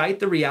 Despite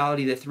the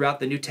reality that throughout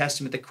the New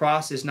Testament, the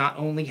cross is not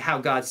only how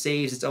God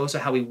saves, it's also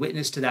how we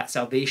witness to that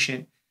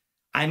salvation.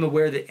 I'm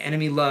aware that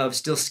enemy love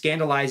still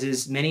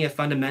scandalizes many a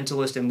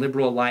fundamentalist and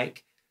liberal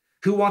alike.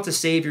 Who wants a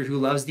savior who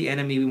loves the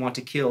enemy we want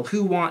to kill?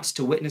 Who wants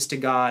to witness to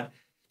God,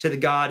 to the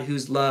God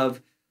whose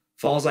love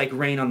falls like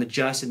rain on the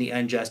just and the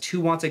unjust?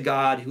 Who wants a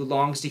God who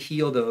longs to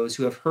heal those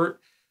who have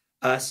hurt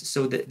us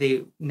so that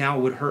they now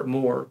would hurt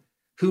more?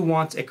 Who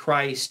wants a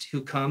Christ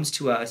who comes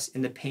to us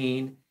in the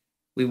pain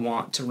we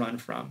want to run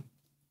from?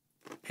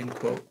 End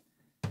quote.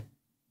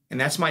 And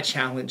that's my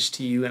challenge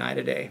to you and I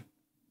today.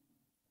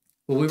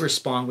 Will we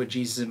respond with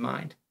Jesus in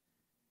mind?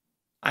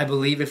 I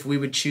believe if we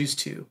would choose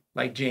to,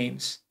 like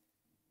James,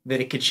 that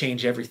it could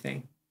change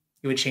everything.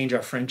 It would change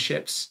our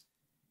friendships.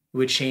 It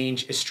would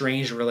change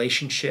estranged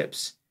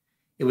relationships.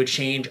 It would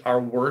change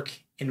our work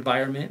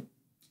environment.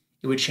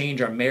 It would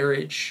change our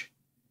marriage.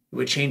 It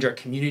would change our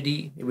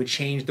community. It would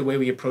change the way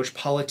we approach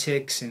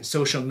politics and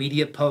social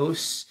media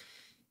posts.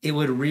 It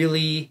would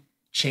really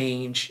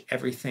change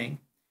everything.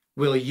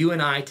 Will you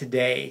and I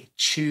today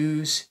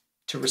choose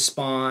to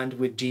respond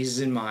with Jesus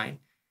in mind?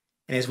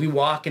 And as we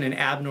walk in an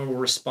abnormal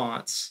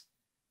response,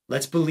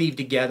 let's believe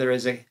together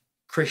as a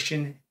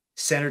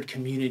Christian-centered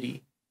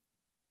community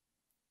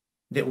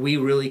that we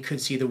really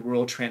could see the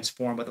world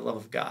transformed by the love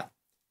of God.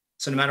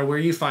 So no matter where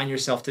you find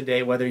yourself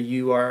today, whether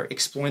you are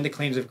exploring the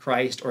claims of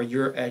Christ or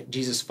you're a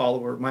Jesus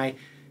follower, my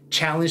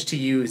challenge to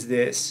you is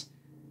this: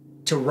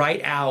 to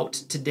write out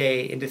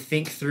today and to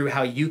think through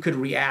how you could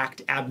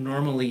react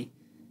abnormally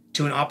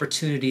to an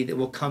opportunity that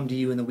will come to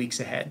you in the weeks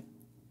ahead.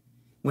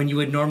 When you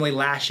would normally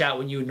lash out,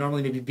 when you would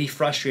normally maybe be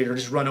frustrated or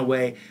just run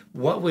away,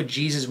 what would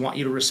Jesus want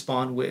you to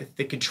respond with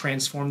that could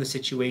transform the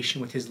situation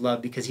with his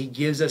love? Because he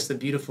gives us the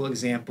beautiful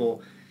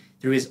example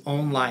through his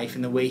own life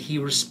and the way he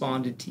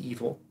responded to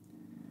evil.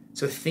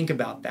 So think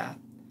about that,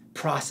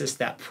 process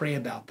that, pray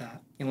about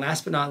that. And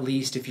last but not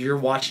least, if you're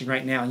watching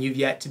right now and you've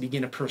yet to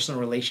begin a personal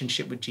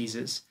relationship with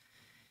Jesus,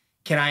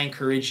 can I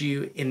encourage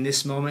you in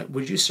this moment,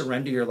 would you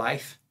surrender your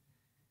life?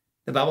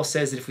 The Bible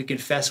says that if we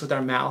confess with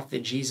our mouth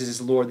that Jesus is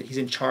Lord, that he's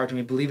in charge, and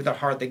we believe with our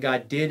heart that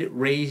God did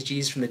raise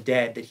Jesus from the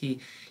dead, that he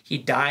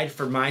died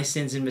for my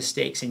sins and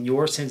mistakes and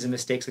your sins and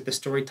mistakes, like the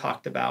story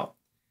talked about,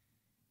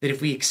 that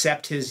if we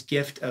accept his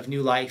gift of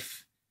new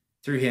life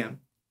through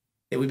him,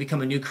 that we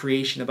become a new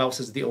creation. The Bible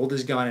says the old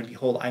is gone and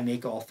behold, I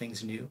make all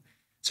things new.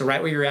 So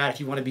right where you're at, if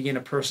you want to begin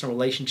a personal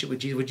relationship with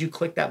Jesus, would you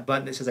click that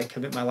button that says I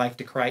commit my life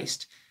to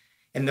Christ?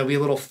 And there'll be a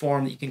little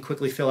form that you can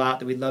quickly fill out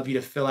that we'd love you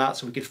to fill out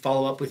so we could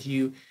follow up with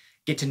you,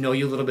 get to know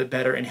you a little bit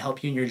better, and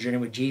help you in your journey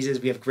with Jesus.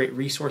 We have great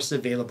resources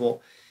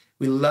available.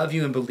 We love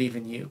you and believe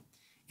in you.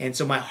 And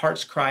so my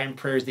heart's cry and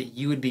prayer is that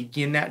you would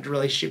begin that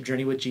relationship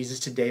journey with Jesus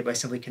today by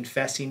simply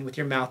confessing with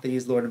your mouth that he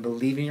is Lord and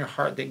believing in your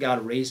heart that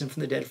God raised him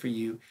from the dead for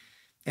you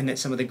and that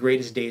some of the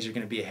greatest days are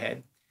going to be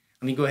ahead.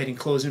 Let me go ahead and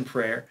close in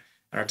prayer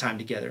and our time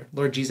together.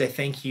 Lord Jesus, I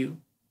thank you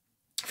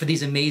for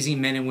these amazing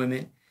men and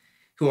women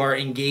who are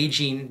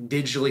engaging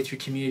digitally through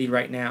community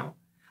right now.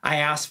 I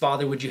ask,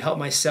 Father, would you help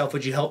myself?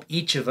 Would you help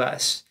each of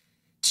us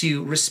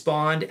to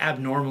respond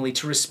abnormally,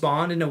 to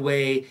respond in a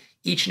way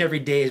each and every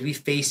day as we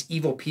face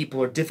evil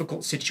people or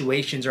difficult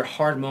situations or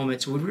hard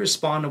moments? Would we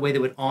respond in a way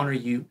that would honor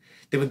you,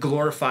 that would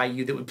glorify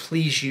you, that would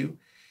please you?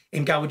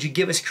 And God, would you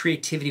give us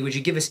creativity? Would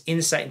you give us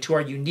insight into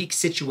our unique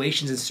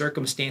situations and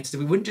circumstances? That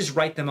we wouldn't just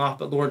write them off,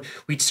 but Lord,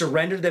 we'd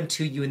surrender them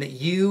to you and that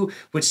you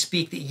would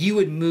speak, that you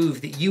would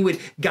move, that you would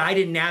guide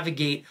and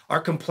navigate our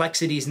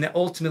complexities and that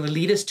ultimately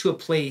lead us to a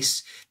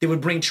place that would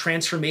bring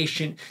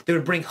transformation, that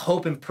would bring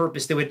hope and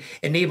purpose, that would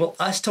enable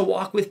us to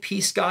walk with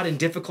peace, God, in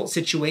difficult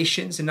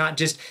situations and not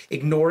just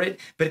ignore it,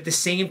 but at the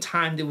same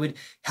time that would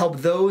help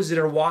those that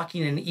are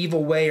walking in an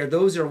evil way or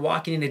those that are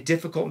walking in a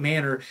difficult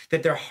manner,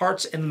 that their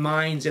hearts and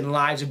minds and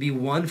lives would be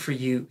one for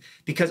you,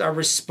 because our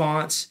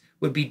response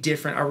would be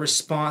different. Our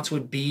response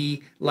would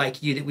be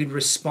like you, that we'd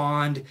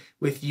respond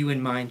with you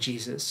in mind,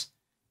 Jesus.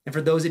 And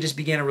for those that just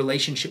began a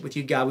relationship with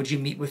you, God, would you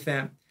meet with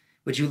them?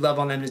 Would you love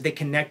on them as they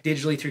connect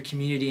digitally through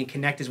community and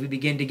connect as we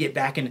begin to get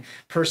back in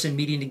person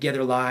meeting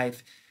together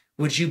live?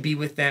 Would you be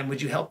with them?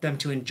 Would you help them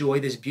to enjoy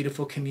this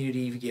beautiful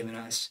community you've given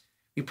us?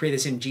 We pray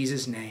this in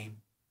Jesus' name.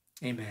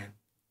 Amen.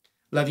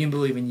 Love you and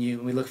believe in you.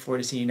 And we look forward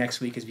to seeing you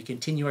next week as we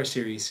continue our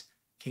series,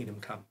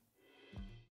 Kingdom Come.